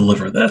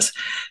deliver this.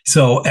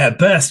 So at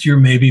best, you're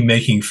maybe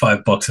making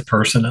 $5 a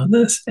person on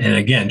this. And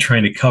again,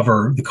 trying to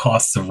cover the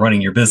costs of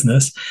running your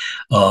business,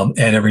 and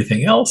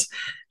everything else.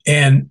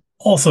 And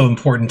also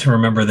important to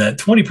remember that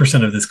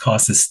 20% of this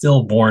cost is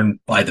still borne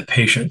by the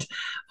patient.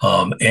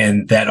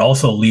 And that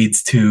also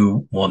leads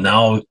to, well,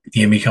 now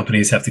DME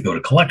companies have to go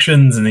to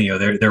collections, and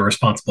they're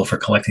responsible for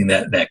collecting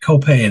that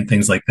copay and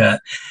things like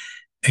that.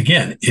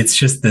 Again, it's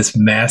just this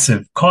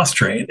massive cost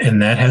drain,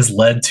 and that has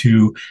led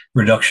to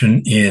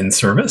reduction in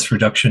service,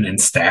 reduction in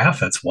staff.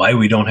 That's why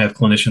we don't have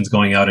clinicians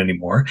going out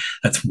anymore.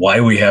 That's why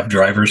we have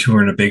drivers who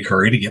are in a big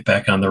hurry to get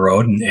back on the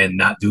road and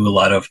not do a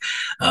lot of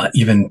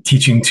even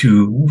teaching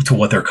to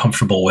what they're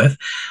comfortable with.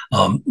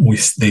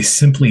 They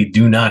simply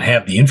do not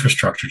have the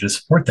infrastructure to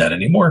support that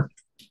anymore.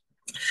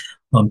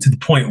 To the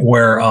point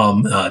where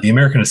the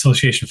American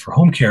Association for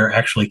Home Care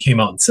actually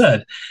came out and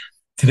said,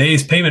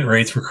 today's payment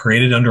rates were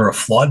created under a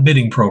flawed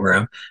bidding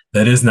program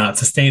that is not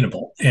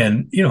sustainable.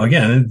 And,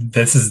 again,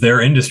 this is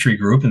their industry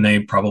group, and they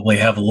probably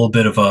have a little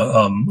bit of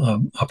a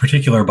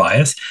particular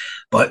bias.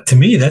 But to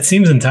me, that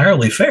seems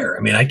entirely fair.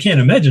 I mean, I can't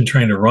imagine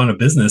trying to run a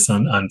business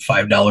on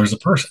 $5 a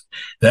person.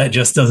 That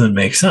just doesn't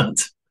make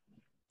sense,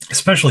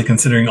 especially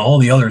considering all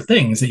the other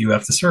things that you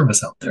have to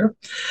service out there.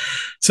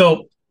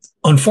 So,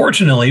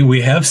 unfortunately,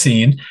 we have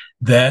seen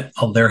that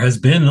there has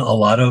been a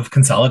lot of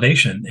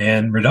consolidation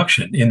and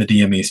reduction in the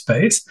DME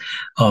space.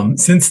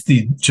 Since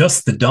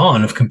the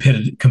dawn of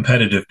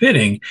competitive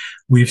bidding,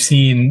 we've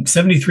seen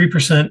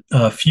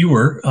 73%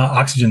 fewer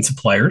oxygen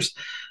suppliers,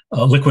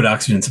 liquid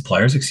oxygen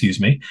suppliers, excuse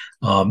me,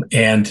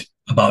 and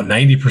about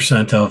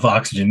 90% of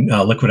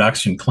liquid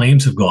oxygen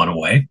claims have gone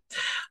away.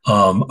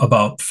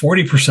 About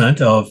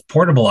 40% of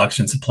portable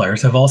oxygen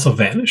suppliers have also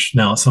vanished.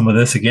 Now, some of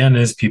this, again,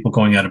 is people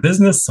going out of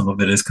business. Some of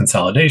it is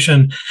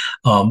consolidation.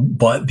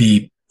 But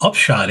the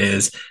upshot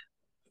is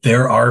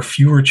there are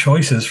fewer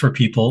choices for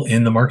people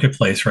in the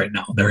marketplace right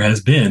now. There has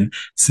been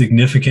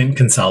significant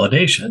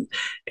consolidation,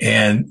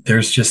 and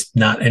there's just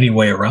not any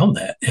way around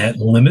that. It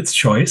limits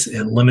choice.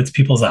 It limits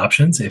people's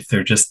options. If they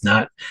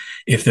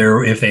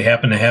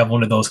happen to have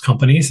one of those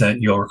companies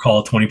that you'll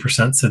recall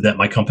 20% said that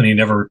my company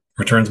never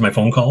returns my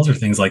phone calls or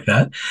things like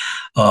that.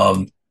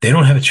 They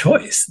don't have a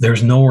choice.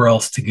 There's nowhere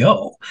else to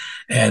go.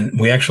 And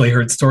we actually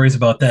heard stories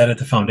about that at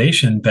the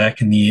foundation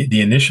back in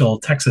the initial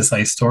Texas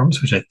ice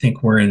storms, which I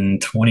think were in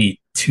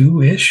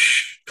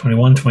 22-ish,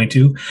 21,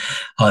 22,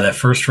 that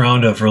first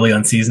round of really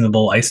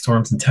unseasonable ice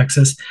storms in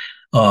Texas.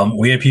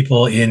 We had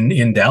people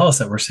in Dallas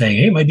that were saying,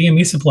 hey, my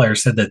DME supplier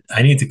said that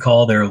I need to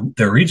call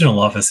their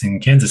regional office in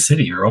Kansas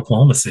City or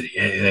Oklahoma City.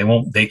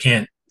 They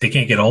can't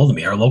get a hold of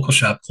me. Our local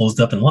shop closed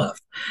up and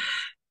left.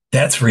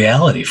 That's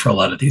reality for a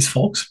lot of these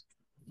folks.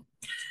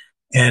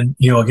 And,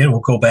 again, we'll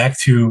go back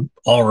to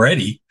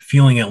already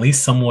feeling at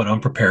least somewhat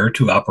unprepared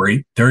to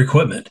operate their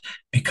equipment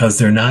because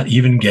they're not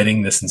even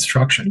getting this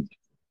instruction.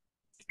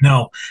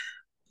 Now,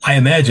 I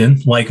imagine,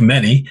 like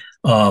many,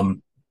 I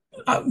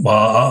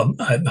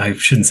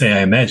shouldn't say I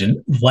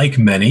imagine, like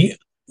many,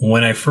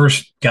 when I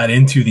first got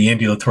into the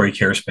ambulatory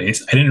care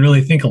space, I didn't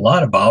really think a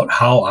lot about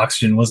how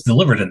oxygen was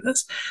delivered in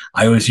this.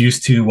 I was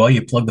used to, well,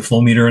 you plug the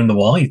flow meter in the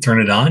wall, you turn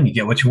it on, you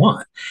get what you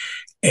want.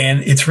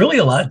 And it's really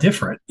a lot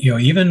different,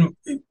 even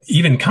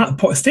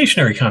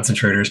stationary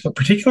concentrators, but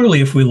particularly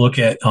if we look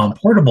at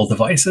portable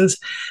devices,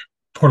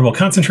 portable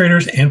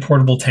concentrators and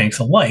portable tanks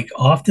alike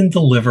often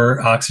deliver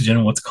oxygen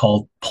in what's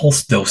called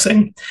pulse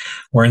dosing,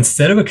 where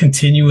instead of a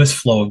continuous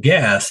flow of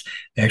gas,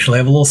 they actually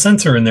have a little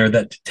sensor in there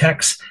that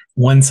detects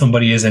when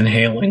somebody is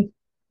inhaling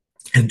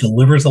and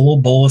delivers a little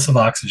bolus of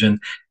oxygen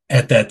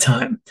at that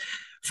time.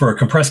 For a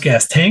compressed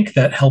gas tank,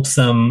 that helps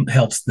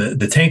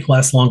the tank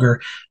last longer.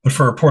 But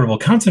for a portable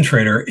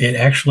concentrator, it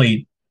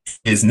actually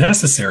is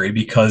necessary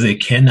because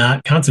it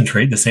cannot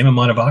concentrate the same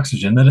amount of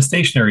oxygen that a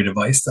stationary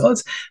device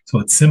does.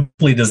 So it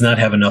simply does not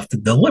have enough to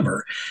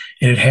deliver.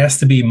 And it has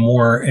to be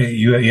more,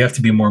 you have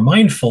to be more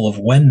mindful of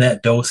when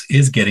that dose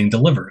is getting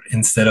delivered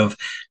instead of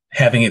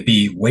having it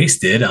be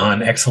wasted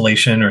on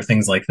exhalation or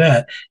things like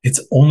that.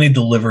 It's only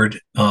delivered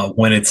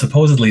when it's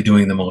supposedly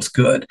doing the most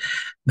good.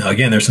 Now,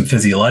 again, there's some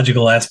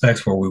physiological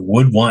aspects where we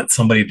would want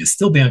somebody to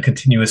still be on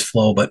continuous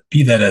flow, but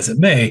be that as it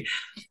may,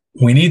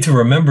 we need to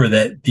remember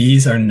that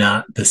these are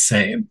not the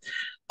same.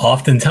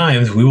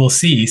 Oftentimes, we will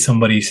see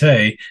somebody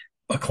say,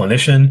 a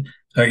clinician,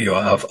 or,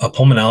 a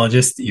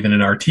pulmonologist, even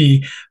an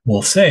RT,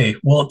 will say,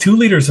 well, 2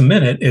 liters a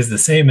minute is the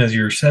same as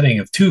your setting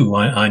of 2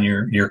 on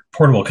your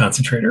portable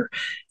concentrator.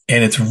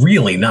 And it's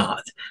really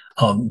not.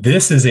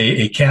 This is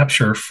a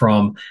capture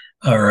from,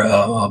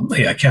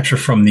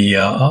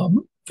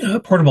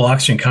 the Portable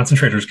Oxygen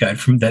Concentrators Guide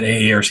from that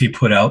AARC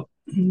put out,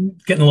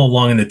 getting a little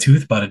long in the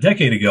tooth, about a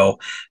decade ago,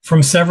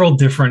 from several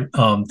different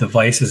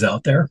devices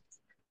out there.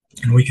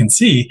 And we can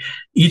see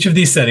each of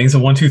these settings, the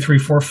 1, 2, 3,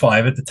 4,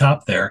 5 at the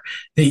top there,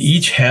 they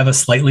each have a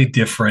slightly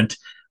different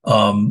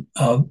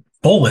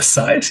bolus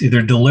size.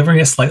 They're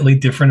delivering a slightly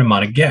different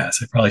amount of gas.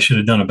 I probably should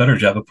have done a better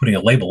job of putting a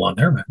label on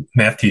there. My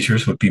math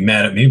teachers would be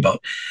mad at me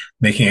about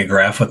making a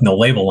graph with no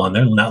label on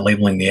there, not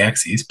labeling the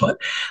axes. But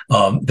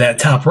that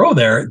top row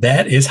there,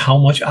 that is how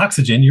much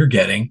oxygen you're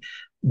getting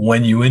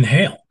when you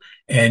inhale.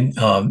 And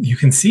you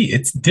can see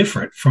it's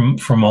different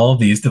from all of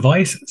these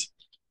devices.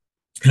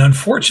 And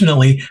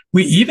unfortunately,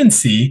 we even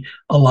see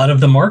a lot of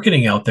the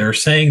marketing out there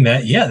saying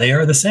that, yeah, they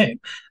are the same.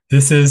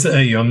 This is,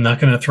 I'm not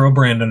going to throw a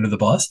brand under the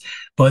bus,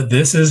 but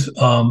this is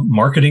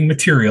marketing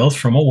materials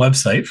from a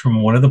website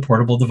from one of the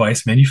portable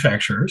device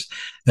manufacturers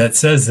that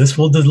says this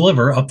will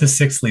deliver up to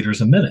 6 liters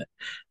a minute.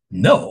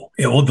 No,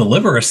 it will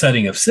deliver a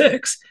setting of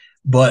 6.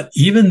 But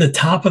even the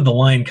top of the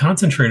line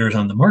concentrators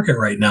on the market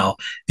right now,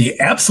 the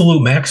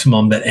absolute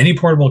maximum that any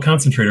portable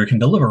concentrator can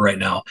deliver right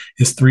now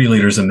is 3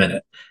 liters a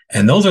minute.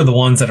 And those are the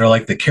ones that are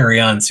like the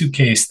carry-on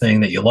suitcase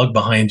thing that you lug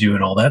behind you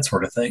and all that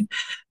sort of thing.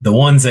 The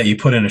ones that you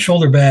put in a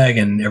shoulder bag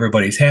and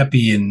everybody's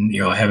happy and,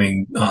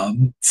 having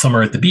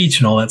summer at the beach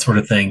and all that sort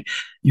of thing.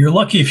 You're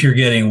lucky if you're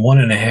getting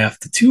 1.5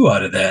 to 2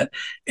 out of that.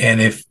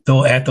 And if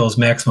though at those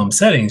maximum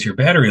settings, your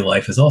battery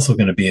life is also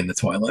going to be in the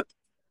toilet.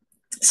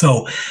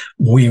 So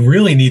we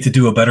really need to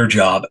do a better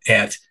job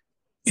at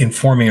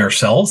informing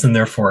ourselves and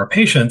therefore our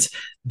patients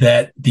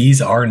that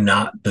these are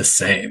not the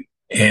same.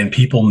 And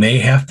people may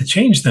have to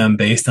change them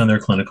based on their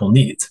clinical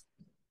needs.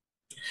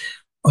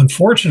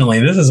 Unfortunately,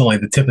 this is only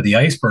the tip of the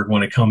iceberg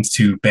when it comes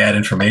to bad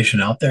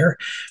information out there.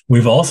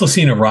 We've also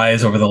seen a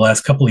rise over the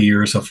last couple of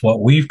years of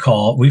what we've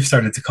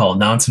started to call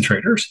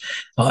concentrators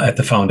at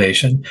the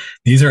foundation.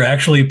 These are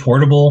actually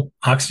portable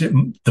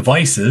oxygen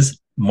devices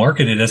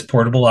marketed as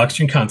portable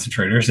oxygen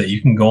concentrators that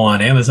you can go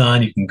on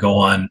Amazon, you can go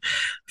on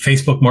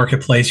Facebook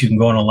Marketplace, you can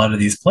go on a lot of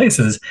these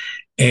places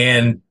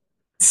and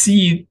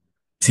see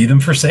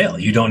them for sale.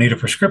 You don't need a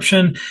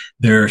prescription.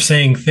 They're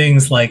saying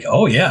things like,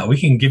 oh yeah, we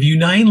can give you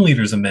 9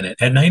 liters a minute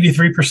at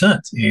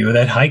 93%,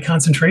 that high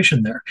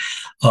concentration there.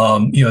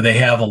 They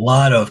have a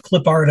lot of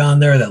clip art on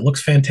there that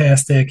looks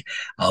fantastic,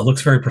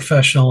 looks very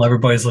professional.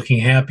 Everybody's looking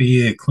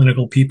happy. The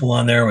clinical people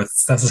on there with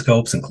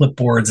stethoscopes and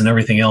clipboards and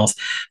everything else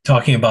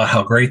talking about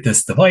how great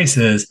this device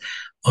is.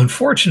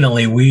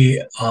 Unfortunately,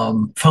 we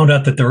found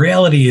out that the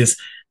reality is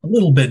a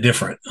little bit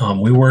different.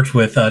 We worked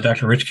with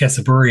Dr. Rich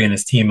Casaburi and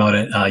his team out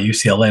at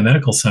UCLA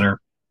Medical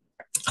Center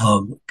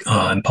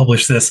and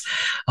published this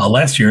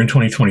last year in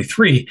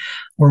 2023,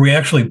 where we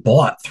actually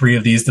bought 3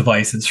 of these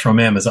devices from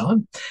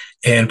Amazon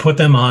and put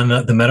them on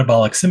the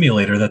metabolic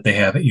simulator that they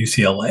have at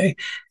UCLA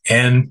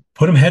and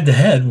put them head to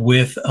head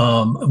with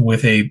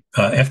a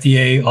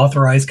FDA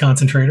authorized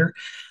concentrator,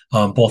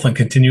 both on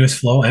continuous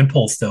flow and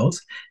pulse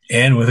dose,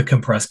 and with a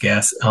compressed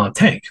gas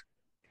tank.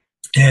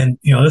 And,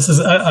 this is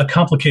a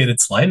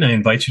complicated slide, and I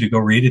invite you to go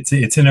read it.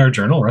 It's in our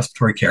journal,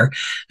 Respiratory Care.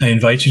 I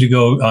invite you to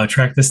go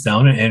track this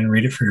down and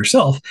read it for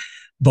yourself.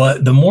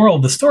 But the moral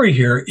of the story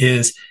here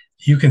is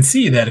you can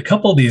see that a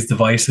couple of these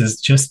devices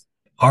just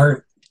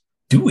aren't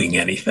doing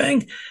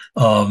anything.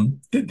 The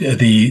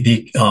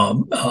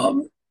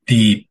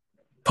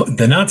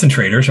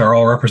concentrators are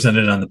all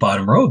represented on the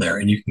bottom row there,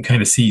 and you can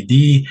kind of see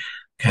D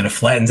kind of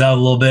flattens out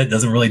a little bit,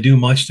 doesn't really do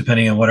much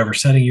depending on whatever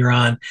setting you're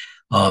on.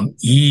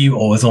 E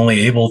was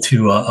only able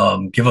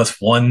to give us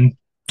 1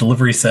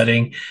 delivery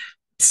setting.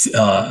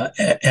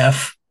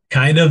 F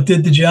kind of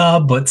did the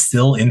job, but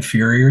still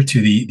inferior to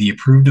the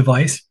approved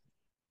device.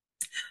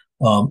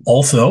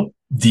 Also,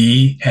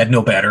 D had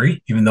no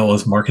battery, even though it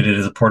was marketed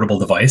as a portable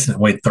device and it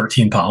weighed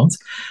 13 pounds.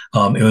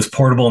 It was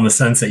portable in the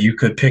sense that you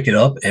could pick it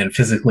up and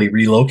physically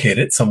relocate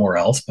it somewhere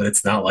else, but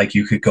it's not like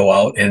you could go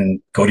out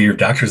and go to your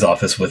doctor's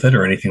office with it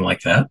or anything like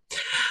that.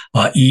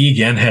 E,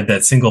 again, had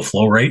that single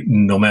flow rate,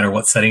 no matter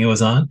what setting it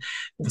was on.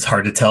 It was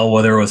hard to tell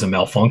whether it was a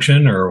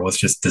malfunction or was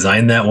just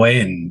designed that way,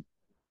 and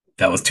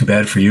that was too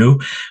bad for you.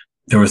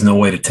 There was no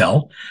way to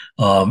tell.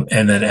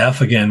 And then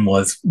F, again,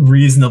 was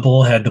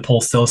reasonable, had the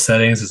pulse dose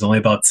settings. It was only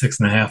about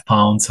 6.5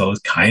 pounds, so it was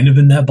kind of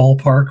in that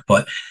ballpark.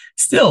 But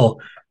still,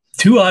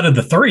 2 out of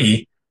the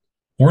 3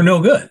 were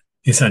no good,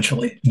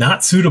 essentially.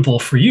 Not suitable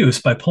for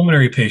use by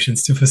pulmonary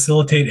patients to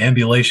facilitate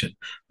ambulation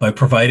by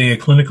providing a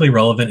clinically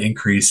relevant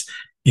increase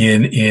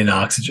in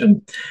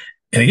oxygen.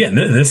 And again,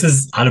 this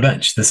is on a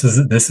bench. This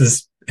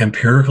is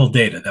empirical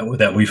data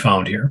that we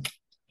found here.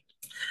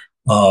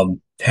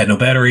 Had no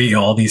battery,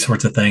 all these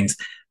sorts of things.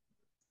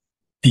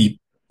 The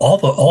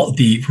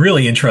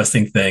really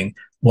interesting thing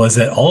was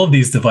that all of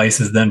these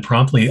devices then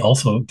promptly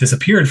also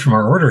disappeared from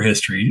our order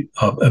history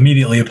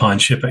immediately upon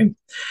shipping.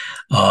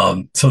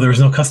 So there was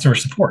no customer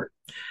support.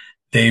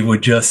 They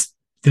would just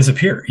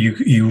disappear.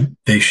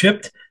 They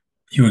shipped.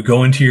 You would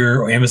go into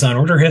your Amazon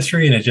order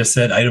history and it just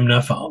said item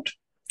not found.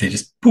 They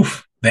just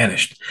poof,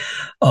 vanished.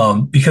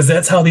 Because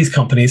that's how these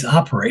companies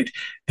operate.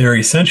 They're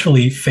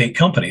essentially fake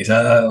companies.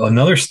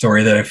 Another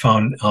story that I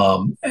found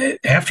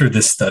after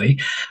this study,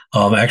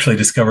 actually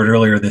discovered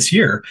earlier this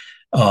year,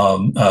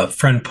 a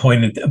friend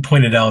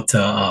pointed out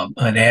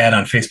an ad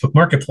on Facebook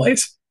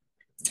Marketplace.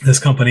 This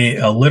company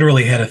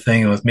literally had a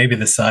thing that was maybe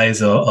the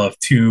size of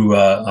two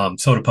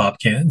soda pop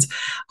cans,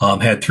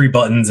 had three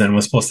buttons, and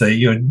was supposed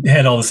to,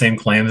 had all the same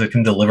claims. It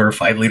can deliver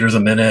 5 liters a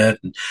minute,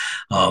 and,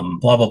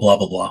 blah, blah, blah,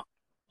 blah, blah.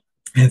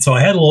 And so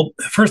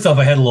first off,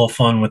 I had a little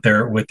fun with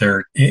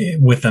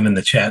with them in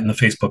the chat and the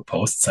Facebook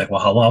post. It's like,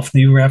 well, how often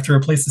do you have to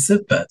replace the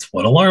sit beds?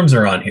 What alarms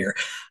are on here?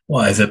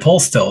 Why is it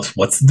pulse dose?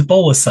 What's the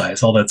bolus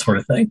size? All that sort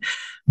of thing.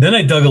 Then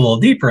I dug a little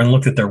deeper and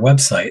looked at their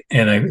website,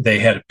 and they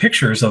had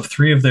pictures of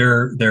three of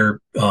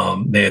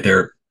they had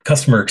their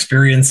customer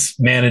experience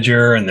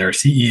manager and their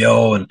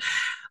CEO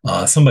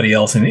and somebody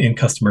else in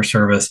customer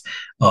service,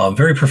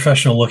 very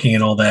professional looking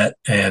and all that.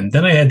 And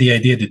then I had the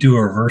idea to do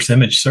a reverse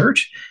image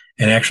search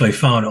and actually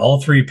found all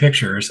three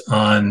pictures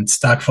on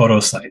stock photo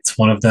sites.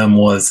 One of them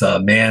was a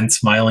man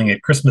smiling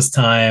at Christmas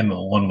time.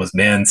 One was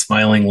man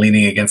smiling,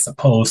 leaning against a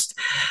post.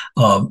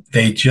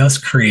 They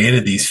just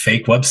created these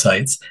fake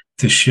websites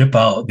to ship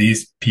out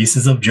these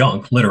pieces of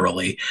junk,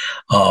 literally,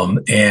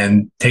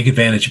 and take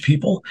advantage of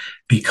people,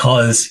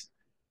 because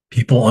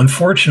people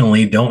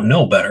unfortunately don't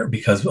know better,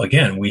 because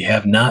again, we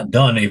have not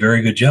done a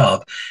very good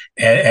job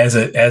as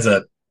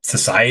a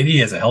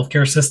society, as a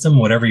healthcare system,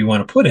 whatever you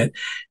want to put it,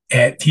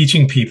 at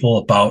teaching people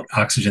about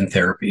oxygen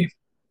therapy.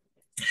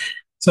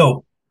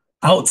 So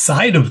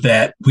outside of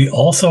that, we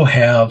also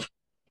have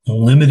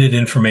limited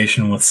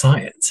information with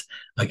science.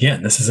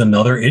 Again, this is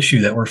another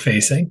issue that we're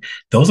facing.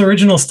 Those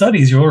original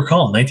studies, you'll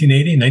recall,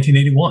 1980,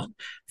 1981,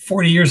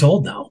 40 years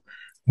old now.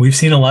 We've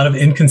seen a lot of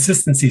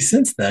inconsistency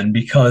since then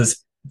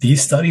because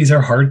these studies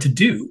are hard to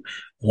do.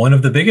 One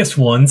of the biggest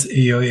ones,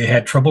 it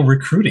had trouble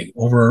recruiting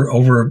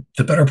over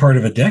the better part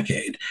of a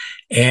decade,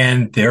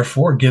 and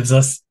therefore gives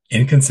us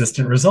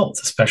inconsistent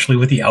results, especially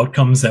with the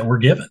outcomes that were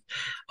given,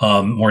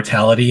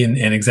 mortality and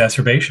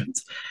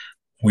exacerbations.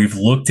 We've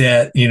looked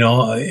at,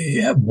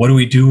 what do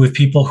we do with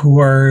people who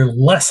are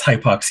less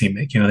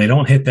hypoxemic? They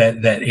don't hit that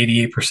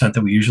 88%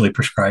 that we usually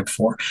prescribe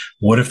for.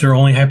 What if they're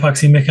only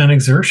hypoxemic on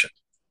exertion?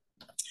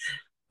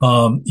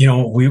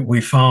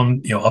 We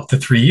found, up to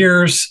 3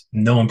 years,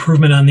 no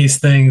improvement on these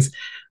things.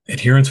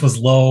 Adherence was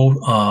low.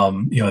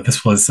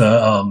 This was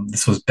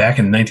back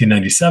in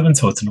 1997,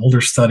 so it's an older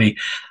study.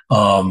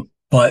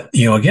 But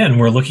again,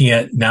 we're looking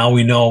at, now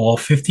we know, well,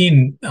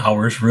 15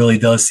 hours really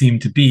does seem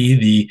to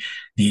be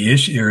the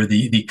issue, or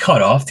the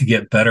cutoff to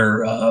get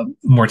better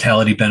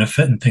mortality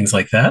benefit and things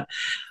like that.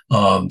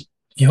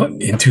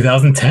 In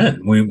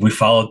 2010, we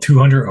followed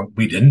 200. Or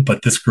we didn't,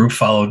 but this group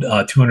followed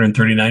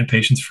 239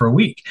 patients for a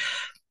week.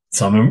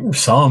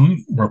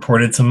 Some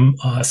reported some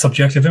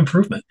subjective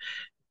improvement.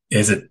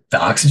 Is it the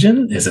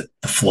oxygen? Is it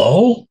the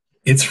flow?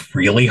 It's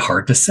really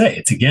hard to say.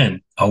 It's,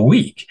 again, a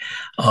week,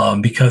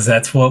 because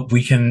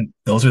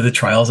those are the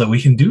trials that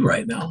we can do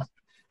right now.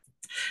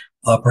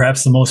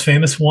 Perhaps the most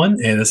famous one,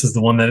 and this is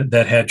the one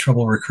that had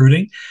trouble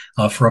recruiting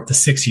for up to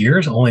 6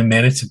 years, only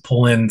managed to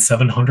pull in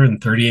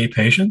 738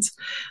 patients.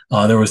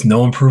 There was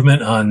no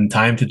improvement on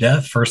time to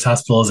death, first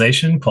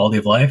hospitalization, quality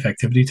of life,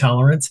 activity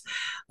tolerance.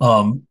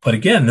 But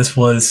again, this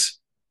was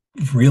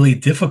really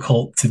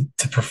difficult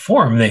to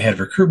perform. They had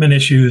recruitment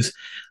issues.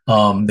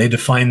 They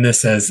defined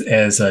this as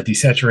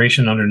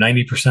desaturation under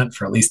 90%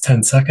 for at least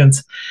 10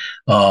 seconds.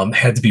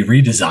 Had to be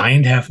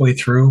redesigned halfway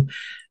through.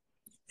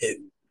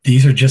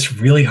 These are just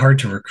really hard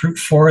to recruit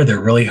for. They're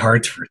really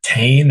hard to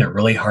retain. They're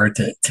really hard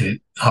to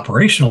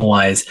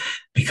operationalize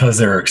because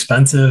they're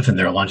expensive and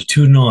they're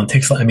longitudinal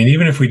and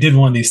even if we did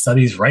one of these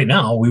studies right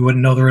now, we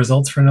wouldn't know the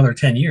results for another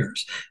 10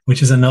 years,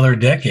 which is another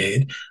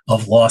decade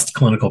of lost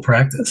clinical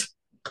practice.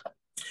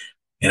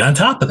 And on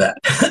top of that,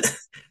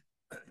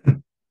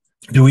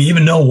 do we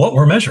even know what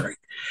we're measuring?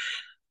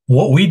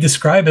 What we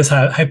describe as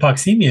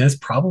hypoxemia is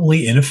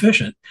probably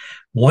inefficient.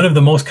 One of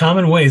the most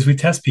common ways we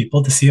test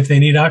people to see if they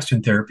need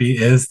oxygen therapy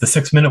is the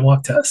 6-minute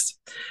walk test,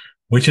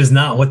 which is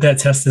not what that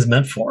test is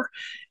meant for.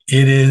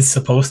 It is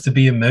supposed to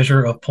be a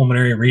measure of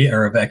pulmonary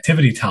or of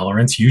activity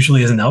tolerance,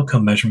 usually as an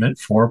outcome measurement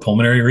for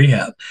pulmonary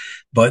rehab.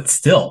 But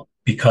still,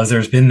 because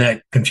there's been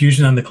that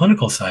confusion on the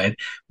clinical side,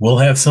 we'll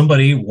have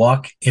somebody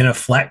walk in a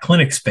flat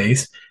clinic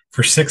space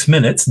for 6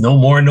 minutes, no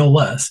more, no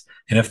less.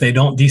 And if they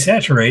don't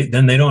desaturate,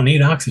 then they don't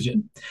need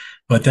oxygen.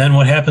 But then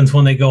what happens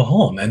when they go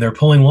home and they're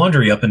pulling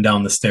laundry up and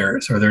down the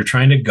stairs, or they're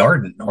trying to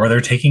garden, or they're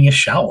taking a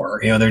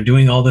shower? They're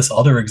doing all this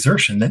other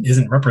exertion that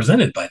isn't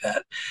represented by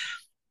that.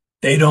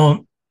 They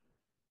don't.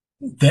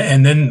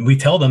 And then we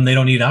tell them they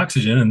don't need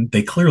oxygen, and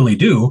they clearly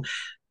do.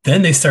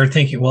 Then they start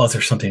thinking, well, is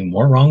there something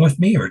more wrong with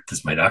me? Or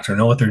does my doctor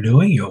know what they're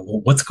doing?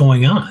 What's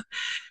going on?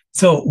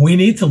 So we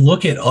need to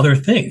look at other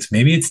things.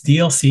 Maybe it's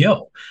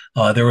DLCO.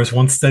 There was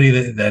one study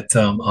that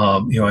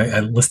I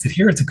listed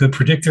here. It's a good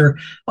predictor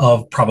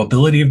of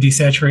probability of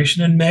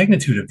desaturation and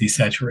magnitude of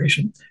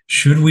desaturation.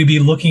 Should we be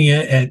looking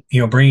at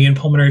bringing in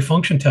pulmonary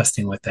function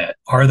testing with that?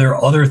 Are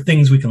there other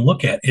things we can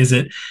look at? Is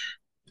it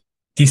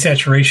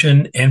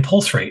desaturation and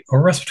pulse rate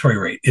or respiratory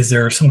rate? Is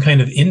there some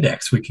kind of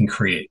index we can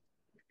create?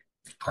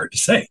 Hard to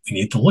say. We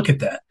need to look at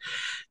that.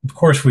 Of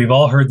course, we've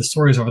all heard the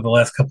stories over the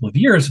last couple of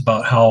years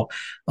about how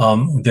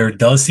there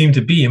does seem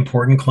to be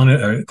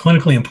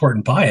clinically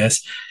important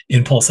bias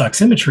in pulse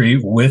oximetry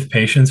with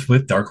patients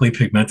with darkly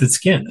pigmented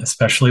skin,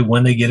 especially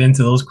when they get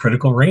into those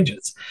critical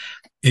ranges.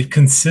 It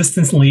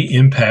consistently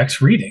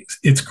impacts readings.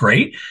 It's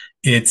great.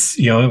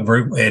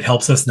 It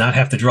helps us not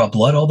have to draw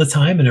blood all the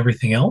time and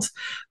everything else.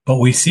 But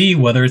we see,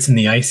 whether it's in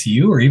the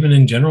ICU or even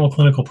in general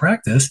clinical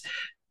practice,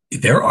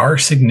 there are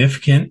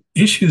significant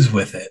issues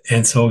with it.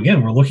 And so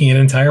again, we're looking at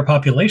entire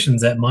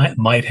populations that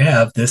might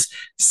have this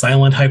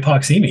silent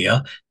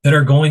hypoxemia that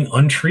are going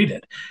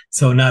untreated.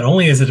 So not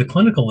only is it a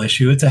clinical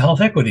issue, it's a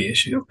health equity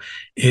issue.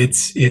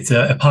 It's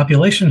a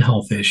population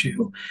health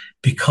issue,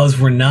 because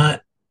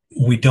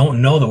we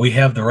don't know that we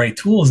have the right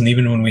tools. And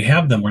even when we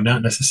have them, we're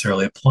not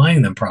necessarily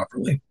applying them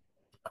properly.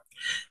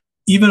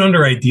 Even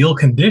under ideal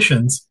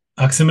conditions,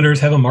 oximeters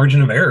have a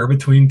margin of error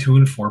between 2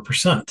 and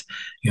 4%.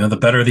 The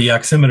better the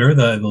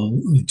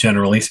oximeter,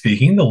 generally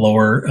speaking, the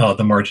lower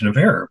the margin of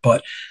error.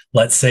 But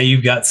let's say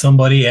you've got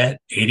somebody at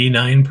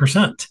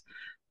 89%.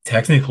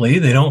 Technically,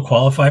 they don't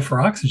qualify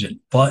for oxygen,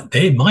 but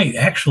they might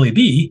actually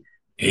be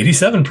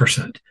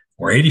 87%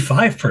 or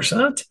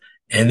 85%,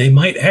 and they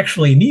might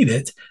actually need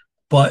it.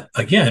 But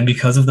again,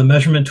 because of the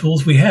measurement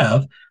tools we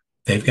have,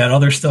 they've got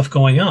other stuff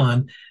going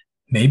on.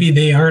 Maybe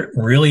they aren't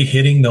really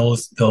hitting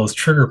those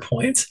trigger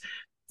points.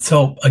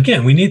 So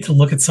again, we need to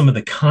look at some of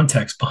the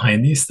context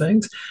behind these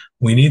things.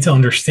 We need to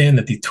understand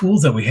that the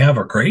tools that we have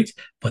are great,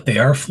 but they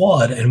are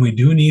flawed. And we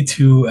do need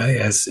to,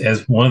 as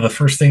one of the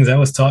first things I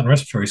was taught in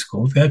respiratory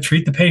school, we've got to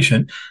treat the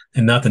patient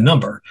and not the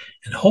number.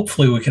 And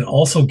hopefully we can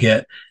also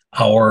get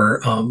our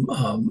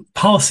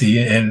policy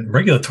and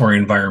regulatory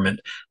environment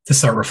to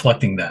start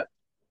reflecting that.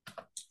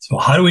 So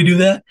how do we do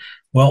that?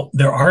 Well,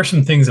 there are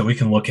some things that we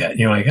can look at.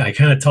 I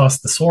kind of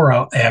tossed the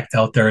SOAR Act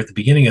out there at the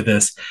beginning of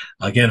this.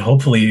 Again,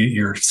 hopefully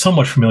you're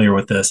somewhat familiar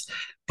with this,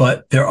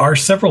 but there are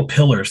several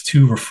pillars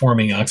to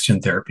reforming oxygen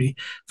therapy.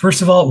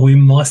 First of all, we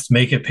must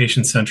make it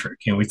patient-centric.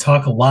 We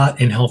talk a lot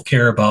in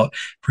healthcare about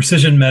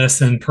precision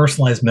medicine,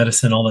 personalized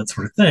medicine, all that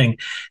sort of thing.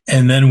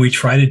 And then we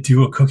try to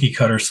do a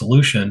cookie-cutter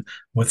solution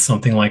with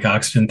something like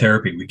oxygen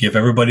therapy. We give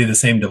everybody the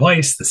same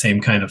device, the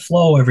same kind of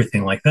flow,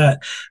 everything like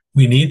that.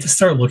 We need to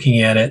start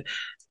looking at it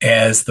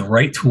as the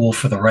right tool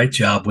for the right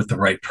job with the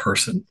right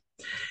person.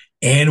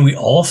 And we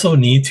also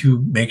need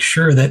to make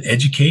sure that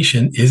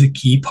education is a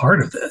key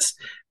part of this.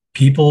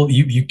 People,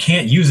 you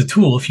can't use a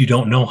tool if you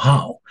don't know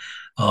how.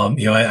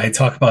 I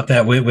talk about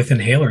that with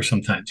inhalers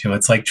sometimes.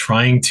 It's like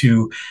trying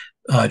to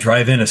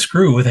drive in a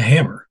screw with a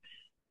hammer.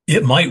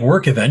 It might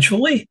work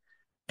eventually,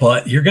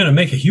 but you're going to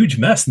make a huge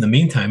mess in the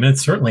meantime. And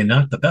it's certainly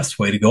not the best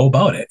way to go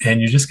about it. And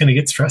you're just going to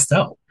get stressed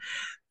out.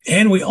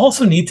 And we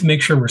also need to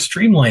make sure we're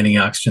streamlining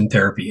oxygen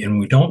therapy, and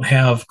we don't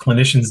have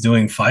clinicians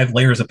doing 5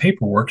 layers of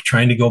paperwork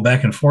trying to go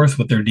back and forth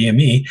with their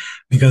DME,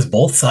 because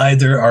both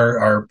sides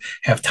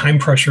have time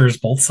pressures,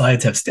 both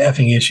sides have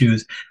staffing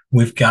issues.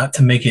 We've got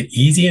to make it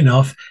easy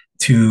enough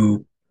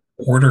to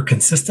order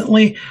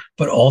consistently,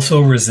 but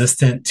also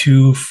resistant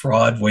to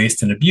fraud,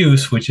 waste, and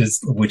abuse, which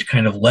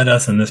kind of led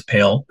us on this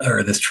trail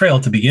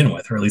to begin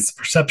with, or at least the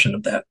perception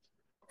of that.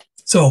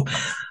 So,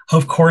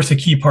 of course, a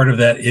key part of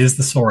that is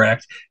the SOAR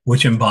Act,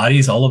 which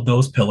embodies all of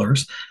those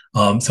pillars.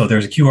 So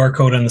there's a QR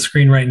code on the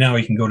screen right now.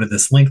 You can go to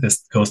this link. This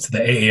goes to the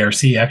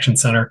AARC Action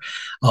Center.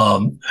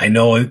 I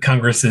know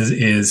Congress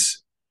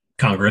is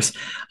Congress,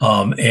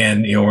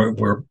 and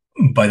we're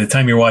by the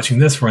time you're watching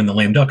this, we're in the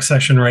lame duck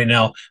session right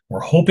now.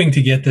 We're hoping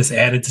to get this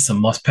added to some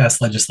must-pass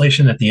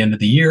legislation at the end of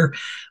the year.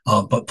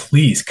 But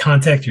please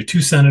contact your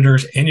 2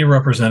 senators and your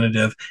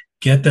representative.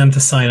 Get them to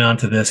sign on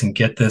to this and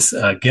get us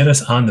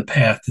on the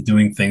path to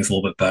doing things a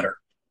little bit better.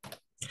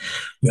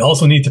 We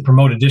also need to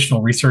promote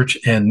additional research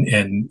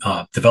and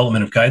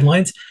development of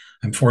guidelines.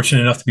 I'm fortunate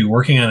enough to be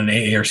working on an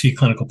AARC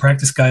clinical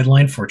practice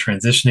guideline for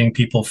transitioning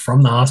people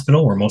from the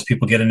hospital, where most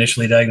people get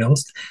initially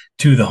diagnosed,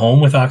 to the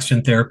home with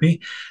oxygen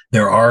therapy.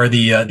 There are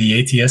the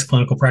ATS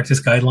clinical practice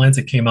guidelines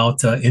that came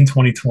out in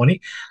 2020,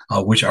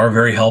 which are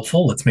very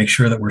helpful. Let's make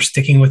sure that we're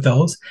sticking with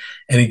those.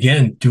 And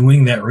again,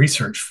 doing that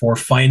research for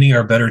finding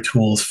our better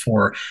tools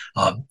for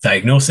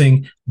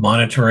diagnosing,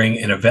 monitoring,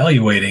 and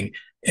evaluating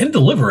and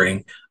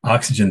delivering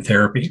oxygen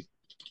therapy.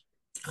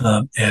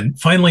 And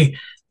finally,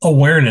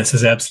 awareness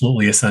is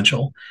absolutely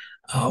essential.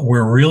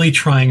 We're really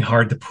trying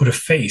hard to put a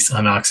face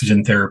on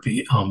oxygen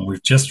therapy.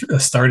 We've just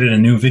started a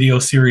new video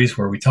series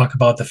where we talk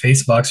about the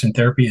face of oxygen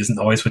therapy isn't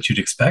always what you'd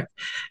expect.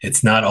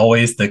 It's not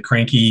always the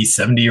cranky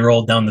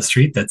 70-year-old down the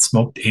street that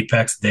smoked 8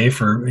 packs a day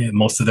for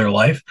most of their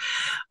life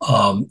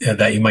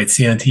that you might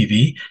see on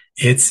TV.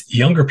 It's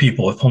younger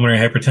people with pulmonary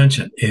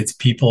hypertension. It's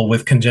people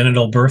with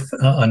congenital birth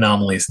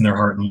anomalies in their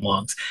heart and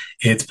lungs.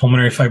 It's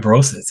pulmonary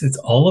fibrosis. It's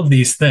all of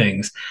these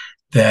things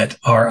that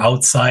are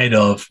outside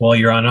of, well,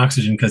 you're on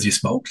oxygen because you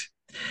smoked.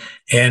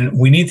 And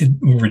we need to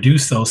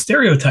reduce those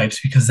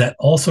stereotypes, because that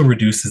also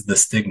reduces the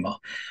stigma.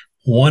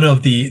 one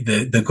of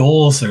the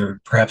goals,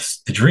 or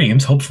perhaps the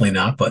dreams, hopefully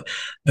not, but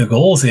the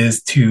goals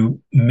is to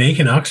make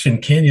an oxygen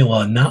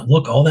cannula not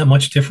look all that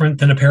much different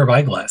than a pair of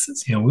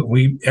eyeglasses.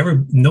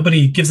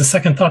 Nobody gives a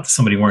second thought to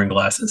somebody wearing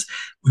glasses.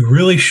 We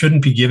really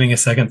shouldn't be giving a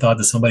second thought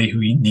to somebody who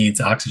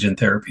needs oxygen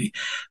therapy,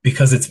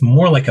 because it's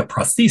more like a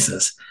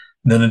prosthesis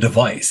than a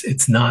device.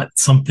 It's not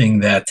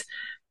something that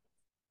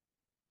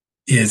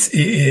is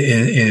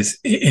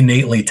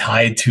innately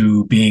tied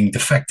to being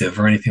defective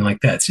or anything like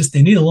that. It's just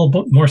they need a little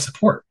bit more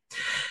support.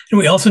 And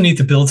we also need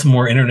to build some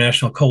more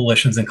international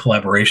coalitions and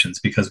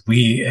collaborations, because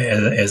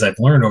as I've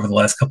learned over the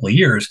last couple of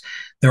years,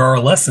 there are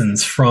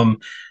lessons from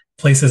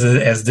places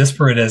as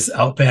disparate as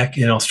Outback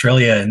in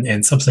Australia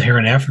and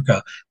Sub-Saharan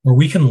Africa, where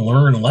we can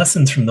learn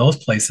lessons from those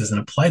places and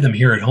apply them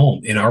here at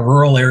home in our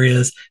rural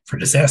areas for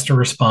disaster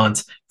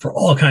response, for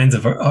all kinds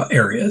of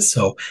areas.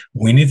 So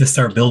we need to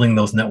start building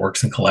those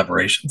networks and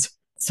collaborations.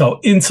 So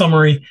in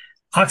summary,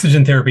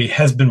 oxygen therapy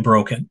has been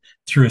broken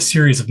through a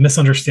series of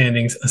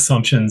misunderstandings,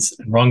 assumptions,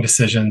 and wrong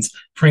decisions,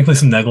 frankly,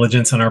 some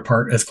negligence on our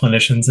part as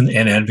clinicians and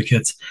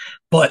advocates.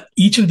 But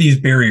each of these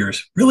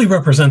barriers really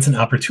represents an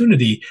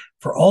opportunity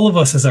for all of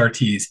us as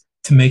RTs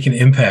to make an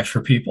impact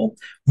for people.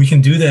 We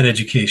can do that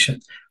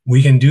education.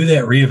 We can do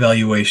that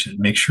reevaluation,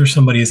 make sure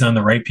somebody is on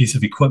the right piece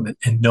of equipment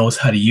and knows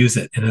how to use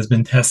it and has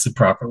been tested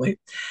properly.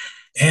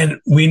 And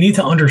we need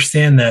to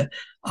understand that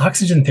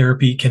oxygen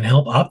therapy can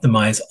help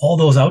optimize all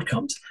those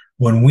outcomes.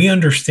 When we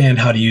understand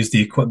how to use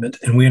the equipment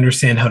and we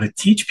understand how to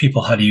teach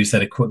people how to use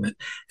that equipment,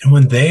 and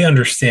when they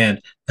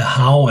understand the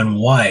how and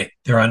why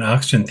they're on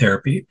oxygen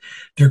therapy,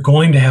 they're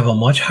going to have a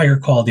much higher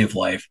quality of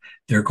life.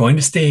 They're going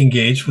to stay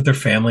engaged with their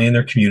family and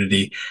their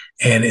community,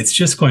 and it's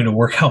just going to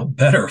work out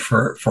better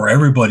for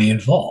everybody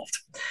involved.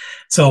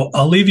 So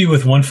I'll leave you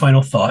with one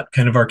final thought,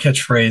 kind of our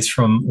catchphrase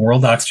from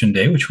World Oxygen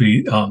Day, which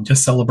we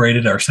just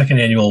celebrated our second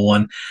annual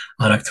one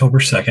on October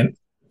 2nd.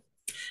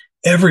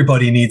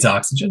 Everybody needs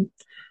oxygen.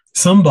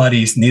 Some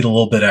bodies need a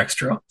little bit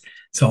extra.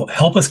 So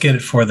help us get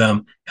it for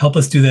them. Help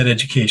us do that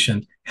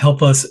education.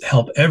 Help us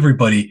help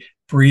everybody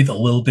breathe a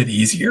little bit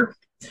easier.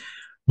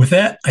 With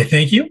that, I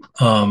thank you.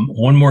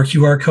 One more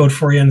QR code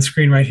for you on the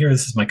screen right here.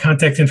 This is my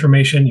contact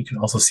information. You can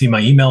also see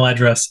my email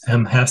address,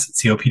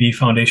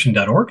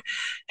 mhess@copdfoundation.org.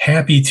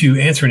 Happy to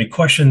answer any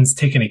questions,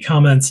 take any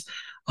comments,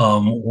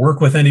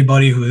 work with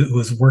anybody who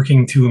is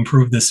working to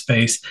improve this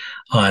space.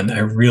 And I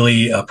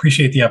really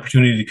appreciate the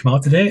opportunity to come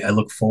out today. I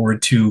look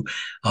forward to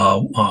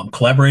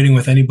collaborating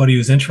with anybody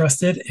who's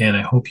interested, and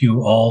I hope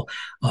you all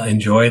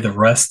enjoy the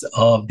rest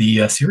of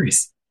the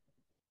series.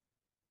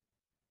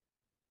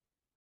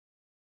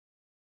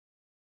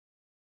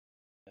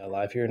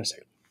 Live here in a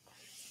second.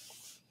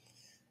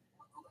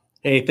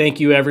 Hey, thank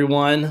you,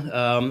 everyone.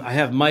 I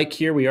have Mike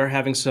here. We are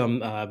having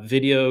some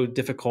video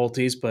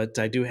difficulties, but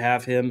I do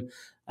have him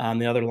on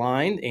the other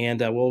line, and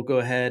we'll go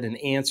ahead and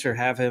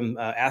have him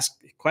ask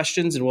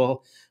questions, and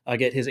we'll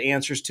get his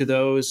answers to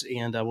those,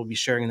 and we'll be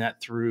sharing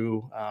that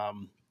through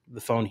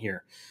the phone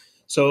here.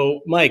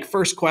 So, Mike,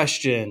 first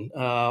question: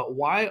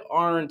 why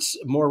aren't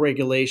more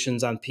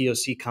regulations on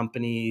POC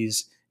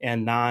companies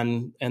and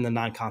the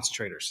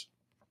non-concentrators?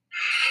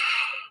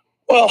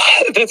 Well,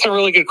 that's a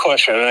really good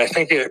question. And I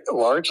think it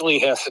largely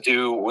has to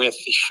do with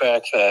the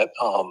fact that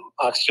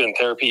oxygen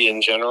therapy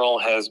in general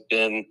has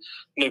been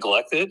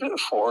neglected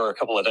for a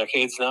couple of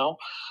decades now.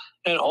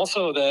 And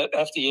also that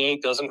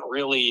FDA doesn't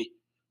really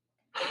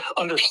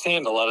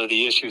understand a lot of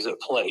the issues at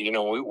play. You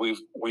know, we've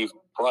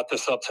brought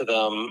this up to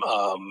them.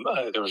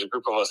 There was a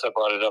group of us that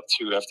brought it up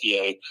to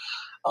FDA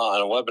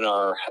on a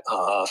webinar.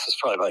 This was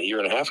probably about a year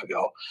and a half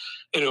ago.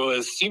 And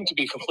it seemed to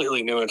be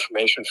completely new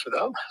information for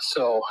them.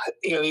 So,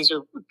 you know,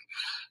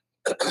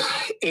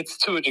 it's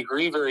to a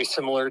degree very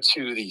similar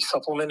to the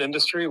supplement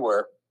industry,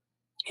 where,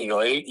 you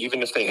know,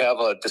 even if they have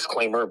a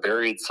disclaimer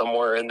buried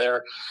somewhere in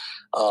there,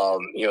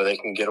 you know, they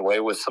can get away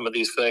with some of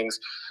these things.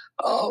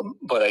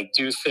 But I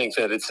do think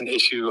that it's an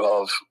issue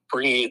of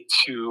bringing it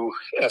to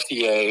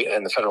FDA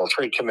and the Federal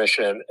Trade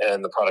Commission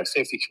and the Product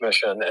Safety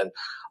Commission and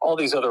all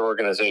these other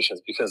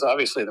organizations, because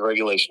obviously the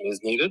regulation is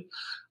needed.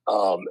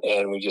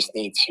 And we just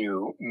need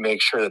to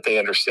make sure that they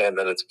understand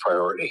that it's a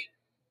priority.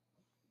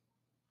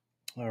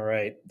 All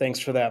right. Thanks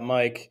for that,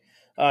 Mike.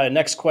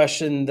 Next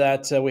question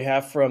that we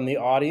have from the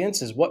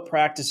audience is, what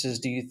practices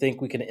do you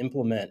think we can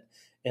implement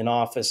in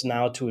office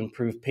now to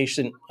improve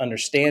patient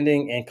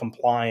understanding and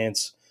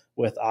compliance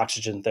with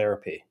oxygen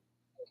therapy?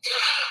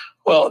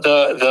 Well,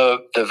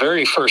 the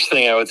very first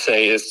thing I would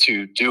say is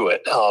to do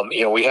it.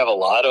 You know, we have a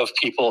lot of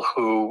people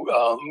who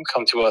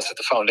come to us at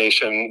the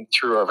foundation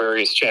through our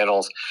various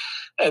channels,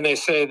 and they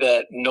say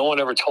that no one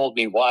ever told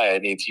me why I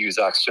need to use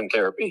oxygen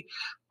therapy.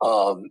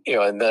 You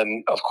know, and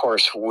then of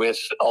course, with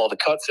all the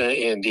cuts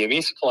in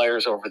DME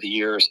suppliers over the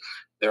years,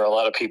 there are a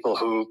lot of people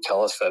who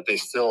tell us that they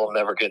still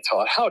never get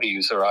taught how to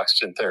use their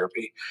oxygen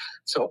therapy.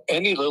 So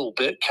any little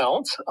bit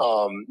counts.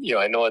 You know,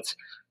 I know it's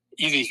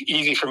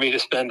easy for me to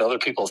spend other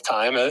people's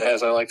time,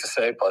 as I like to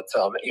say, but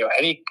you know,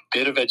 any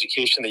bit of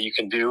education that you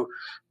can do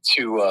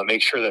to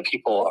make sure that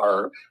people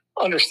are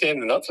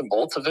understand the nuts and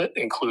bolts of it,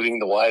 including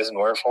the whys and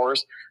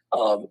wherefores,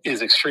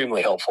 is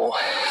extremely helpful.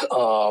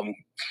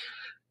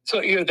 So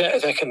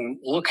that can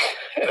look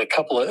at a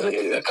couple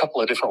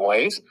of different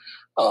ways.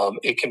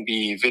 It can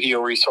be video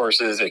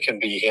resources, it can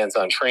be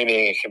hands-on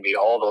training, it can be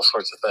all those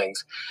sorts of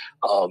things,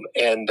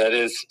 and that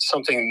is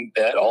something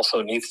that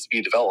also needs to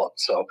be developed.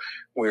 So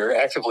we're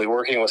actively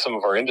working with some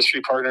of our industry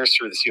partners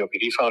through the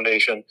COPD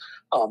Foundation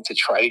to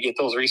try to get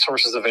those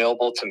resources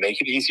available to make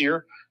it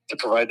easier to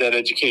provide that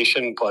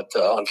education. But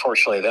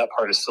unfortunately, that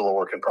part is still a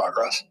work in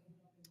progress.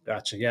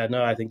 Gotcha. Yeah,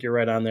 no, I think you're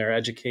right on there.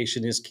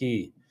 Education is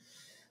key.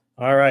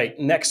 All right,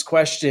 next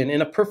question.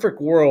 In a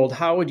perfect world,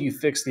 how would you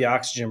fix the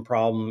oxygen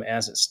problem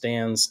as it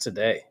stands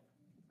today?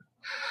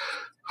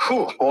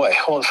 Whew, boy.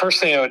 Well, the first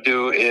thing I would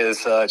do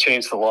is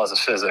change the laws of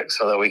physics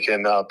so that we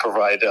can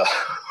provide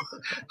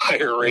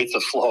higher rates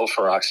of flow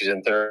for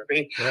oxygen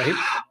therapy. Right.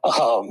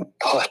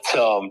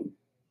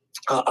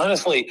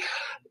 Honestly,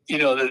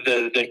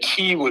 the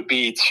key would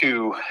be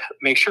to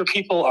make sure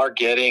people are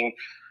getting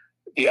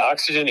the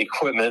oxygen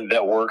equipment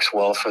that works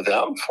well for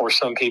them. For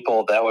some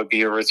people, that would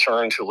be a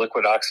return to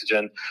liquid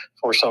oxygen.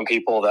 For some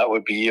people, that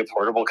would be a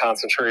portable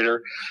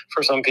concentrator.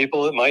 For some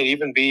people, it might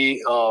even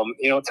be,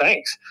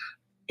 tanks.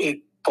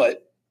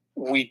 But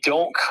we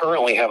don't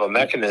currently have a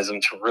mechanism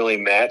to really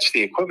match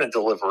the equipment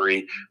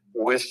delivery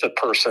with the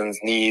person's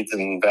needs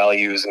and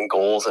values and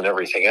goals and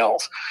everything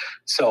else.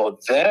 So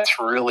that's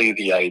really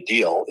the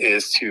ideal,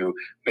 is to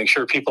make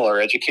sure people are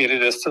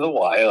educated as to the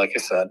why, like I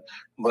said,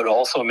 but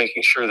also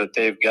making sure that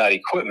they've got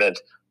equipment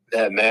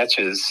that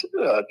matches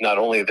not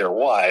only their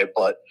why,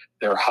 but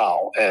their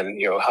how, and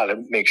how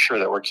to make sure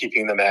that we're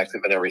keeping them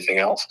active and everything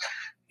else.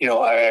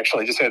 I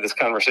actually just had this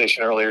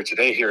conversation earlier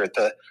today here at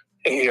the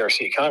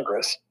AARC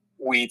Congress.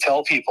 We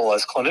tell people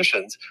as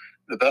clinicians,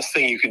 the best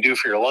thing you can do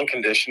for your lung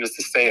condition is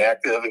to stay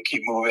active and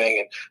keep moving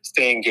and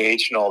stay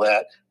engaged and all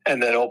that.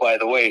 And then, oh, by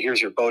the way,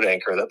 here's your boat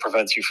anchor that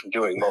prevents you from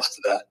doing most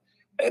of that.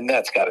 And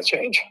that's got to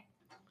change.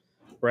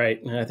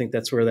 Right. And I think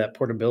that's where that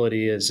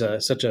portability is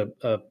such a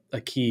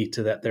key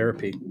to that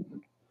therapy.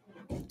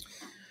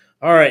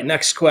 All right,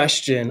 next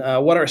question.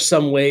 What are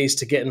some ways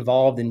to get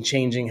involved in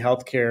changing the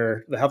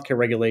healthcare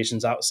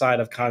regulations outside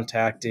of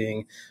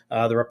contacting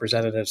the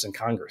representatives in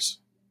Congress?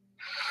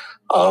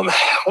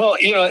 Well,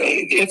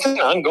 it's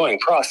an ongoing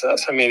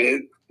process. I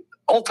mean,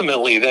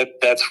 ultimately,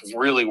 that's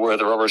really where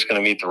the rubber is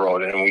going to meet the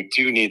road, and we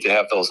do need to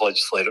have those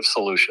legislative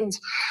solutions.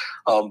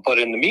 But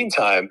in the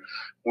meantime,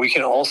 we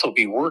can also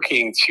be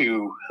working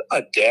to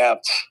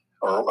adapt,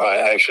 or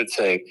I should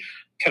say,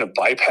 kind of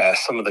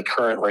bypass some of the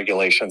current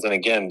regulations. And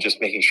again, just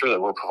making sure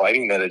that we're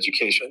providing that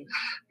education,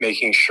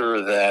 making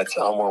sure that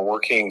we're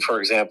working, for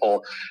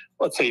example,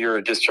 let's say you're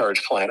a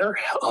discharge planner,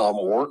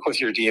 work with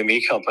your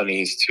DME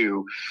companies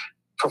to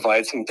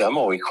provide some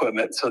demo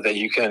equipment so that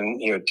you can,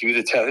 do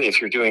the test. If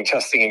you're doing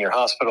testing in your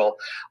hospital,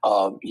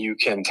 you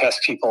can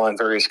test people on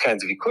various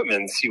kinds of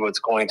equipment and see what's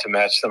going to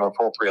match them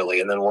appropriately,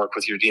 and then work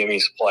with your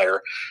DME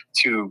supplier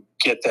to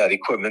get that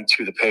equipment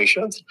to the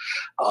patients.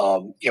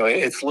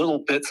 It's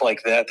little bits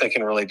like that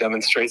can really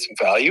demonstrate some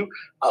value,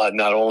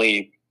 not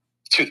only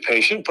to the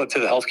patient, but to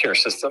the healthcare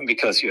system,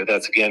 because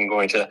that's again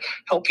going to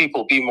help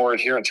people be more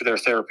adherent to their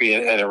therapy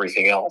and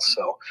everything else.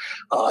 So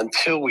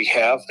until we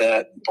have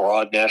that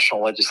broad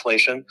national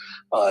legislation,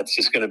 it's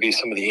just going to be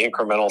some of the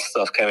incremental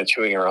stuff kind of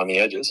chewing around the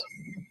edges.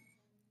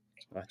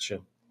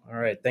 Gotcha. All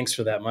right. Thanks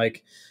for that,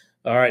 Mike.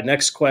 All right.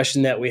 Next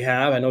question that we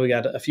have. I know we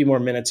got a few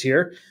more minutes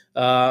here.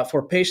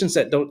 For patients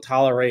that don't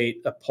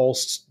tolerate a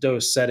pulsed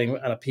dose setting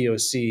on a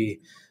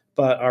POC,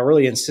 but are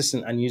really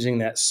insistent on using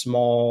that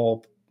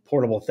small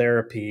portable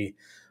therapy,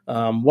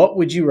 what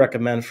would you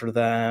recommend for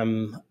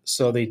them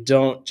so they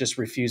don't just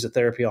refuse the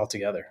therapy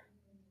altogether?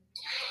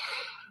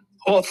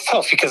 Well, it's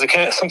tough because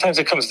sometimes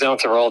it comes down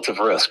to relative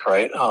risk,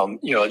 right?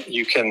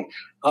 You can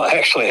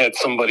actually had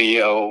somebody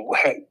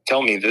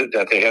tell me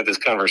that they had this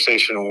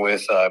conversation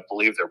with, I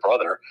believe, their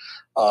brother,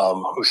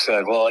 who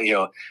said, well,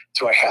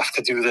 do I have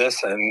to do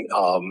this?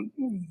 And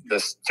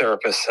this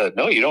therapist said,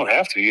 no, you don't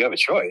have to. You have a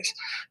choice.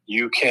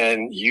 You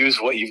can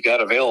use what you've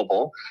got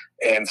available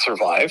and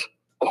survive,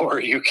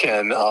 or you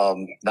can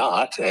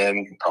not,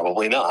 and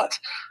probably not.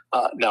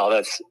 Now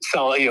that's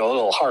sound a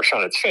little harsh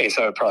on its face.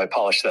 I would probably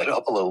polish that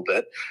up a little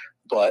bit.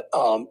 But,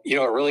 it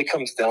really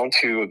comes down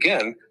to,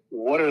 again,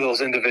 what are those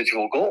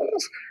individual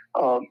goals?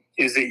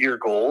 Is it your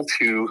goal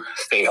to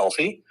stay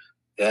healthy?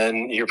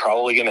 Then you're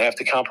probably going to have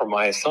to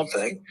compromise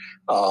something,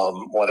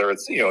 whether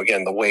it's,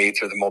 again, the weight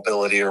or the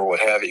mobility or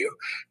what have you.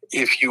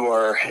 If you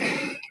are,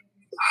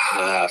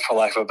 for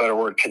lack of a better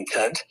word,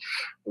 content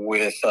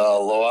with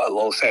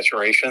low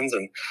saturations,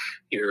 and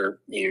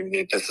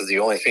this is the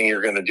only thing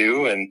you're going to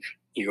do, and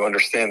you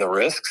understand the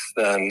risks,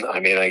 then,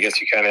 I guess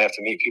you kind of have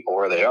to meet people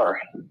where they are.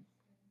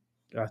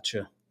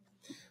 Gotcha.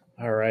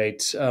 All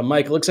right.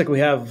 Mike, it looks like we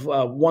have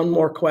one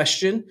more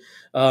question.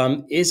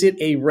 Is it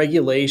a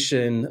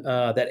regulation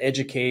that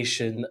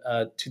education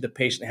to the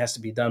patient has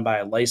to be done by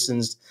a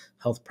licensed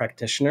health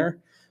practitioner,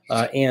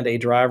 and a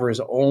driver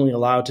is only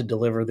allowed to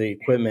deliver the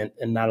equipment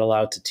and not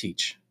allowed to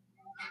teach?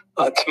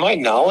 To my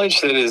knowledge,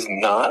 that is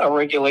not a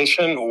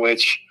regulation,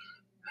 which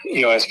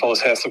I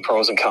suppose has some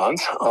pros and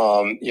cons.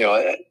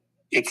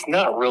 It's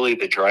not really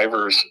the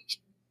driver's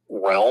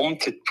realm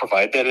to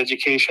provide that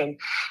education.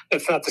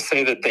 That's not to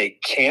say that they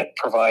can't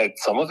provide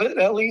some of it,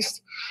 at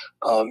least,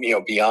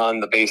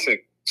 beyond the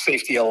basic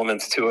safety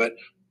elements to it,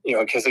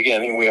 because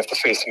again, we have to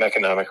face some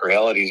economic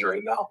realities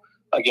right now.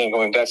 Again,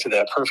 going back to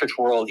that perfect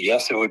world,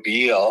 yes, it would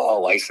be a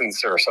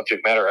licensed or a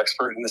subject matter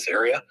expert in this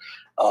area.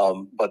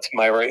 But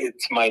to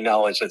my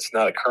knowledge, that's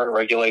not a current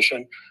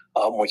regulation,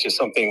 which is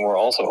something we're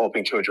also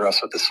hoping to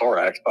address with the SOAR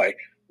Act by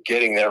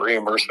getting that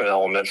reimbursement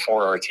element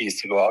for RTs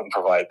to go out and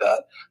provide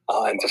that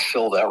and to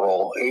fill that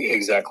role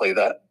exactly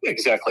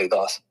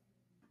thus.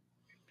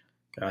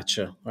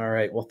 Gotcha. All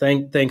right. Well,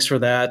 thanks for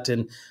that.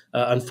 And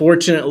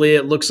unfortunately,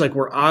 it looks like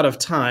we're out of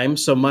time.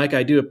 So, Mike,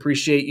 I do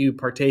appreciate you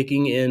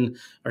partaking in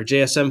our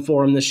JSM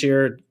forum this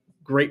year.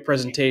 Great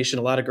presentation,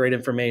 a lot of great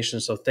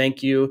information. So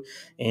thank you.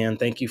 And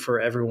thank you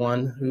for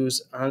everyone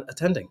who's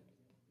attending.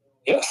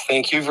 Yes,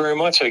 thank you very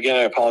much. Again,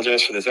 I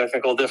apologize for the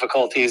technical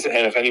difficulties.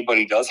 And if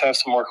anybody does have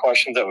some more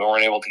questions that we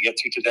weren't able to get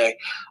to today,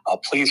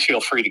 please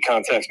feel free to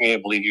contact me. I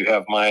believe you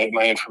have my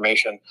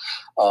information.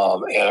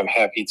 And I'm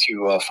happy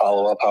to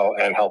follow up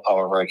and help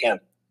however I can.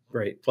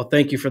 Great. Well,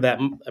 thank you for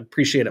that. I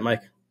appreciate it,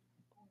 Mike.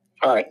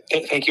 All right.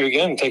 Thank you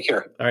again. Take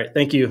care. All right.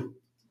 Thank you.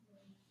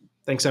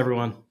 Thanks,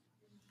 everyone.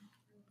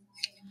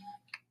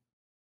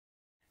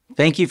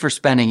 Thank you for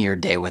spending your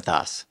day with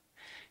us.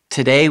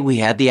 Today, we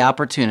had the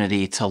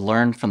opportunity to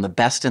learn from the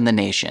best in the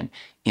nation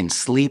in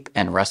sleep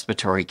and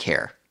respiratory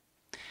care.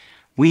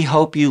 We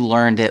hope you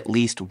learned at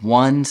least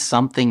one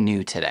something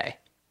new today.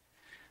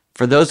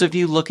 For those of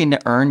you looking to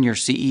earn your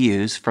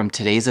CEUs from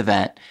today's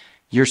event,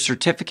 your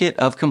certificate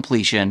of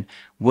completion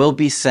will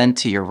be sent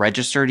to your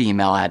registered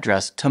email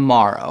address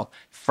tomorrow,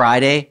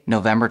 Friday,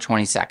 November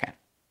 22nd.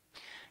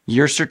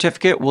 Your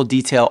certificate will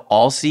detail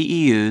all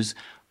CEUs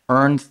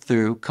earned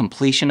through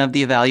completion of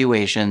the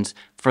evaluations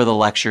for the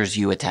lectures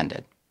you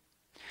attended.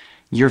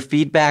 Your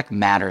feedback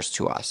matters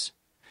to us.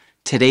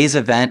 Today's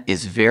event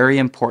is very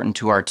important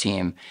to our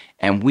team,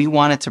 and we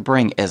want it to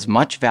bring as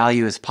much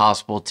value as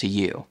possible to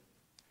you.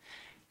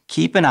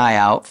 Keep an eye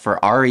out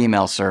for our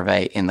email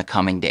survey in the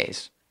coming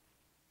days.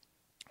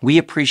 We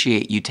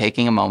appreciate you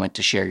taking a moment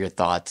to share your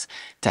thoughts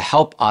to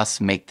help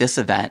us make this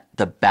event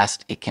the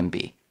best it can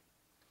be.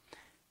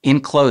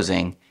 In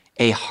closing,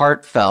 a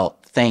heartfelt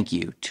thank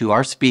you to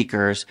our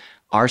speakers,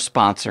 our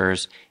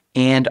sponsors,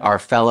 and our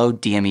fellow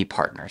DME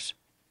partners.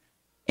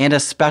 And a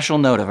special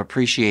note of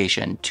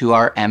appreciation to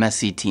our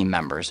MSC team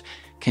members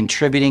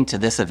contributing to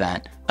this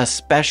event,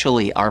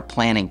 especially our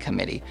planning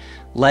committee,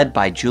 led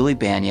by Julie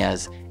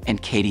Banyas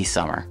and Katie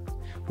Summer.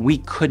 We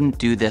couldn't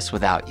do this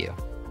without you.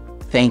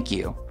 Thank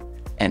you,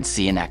 and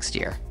see you next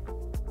year.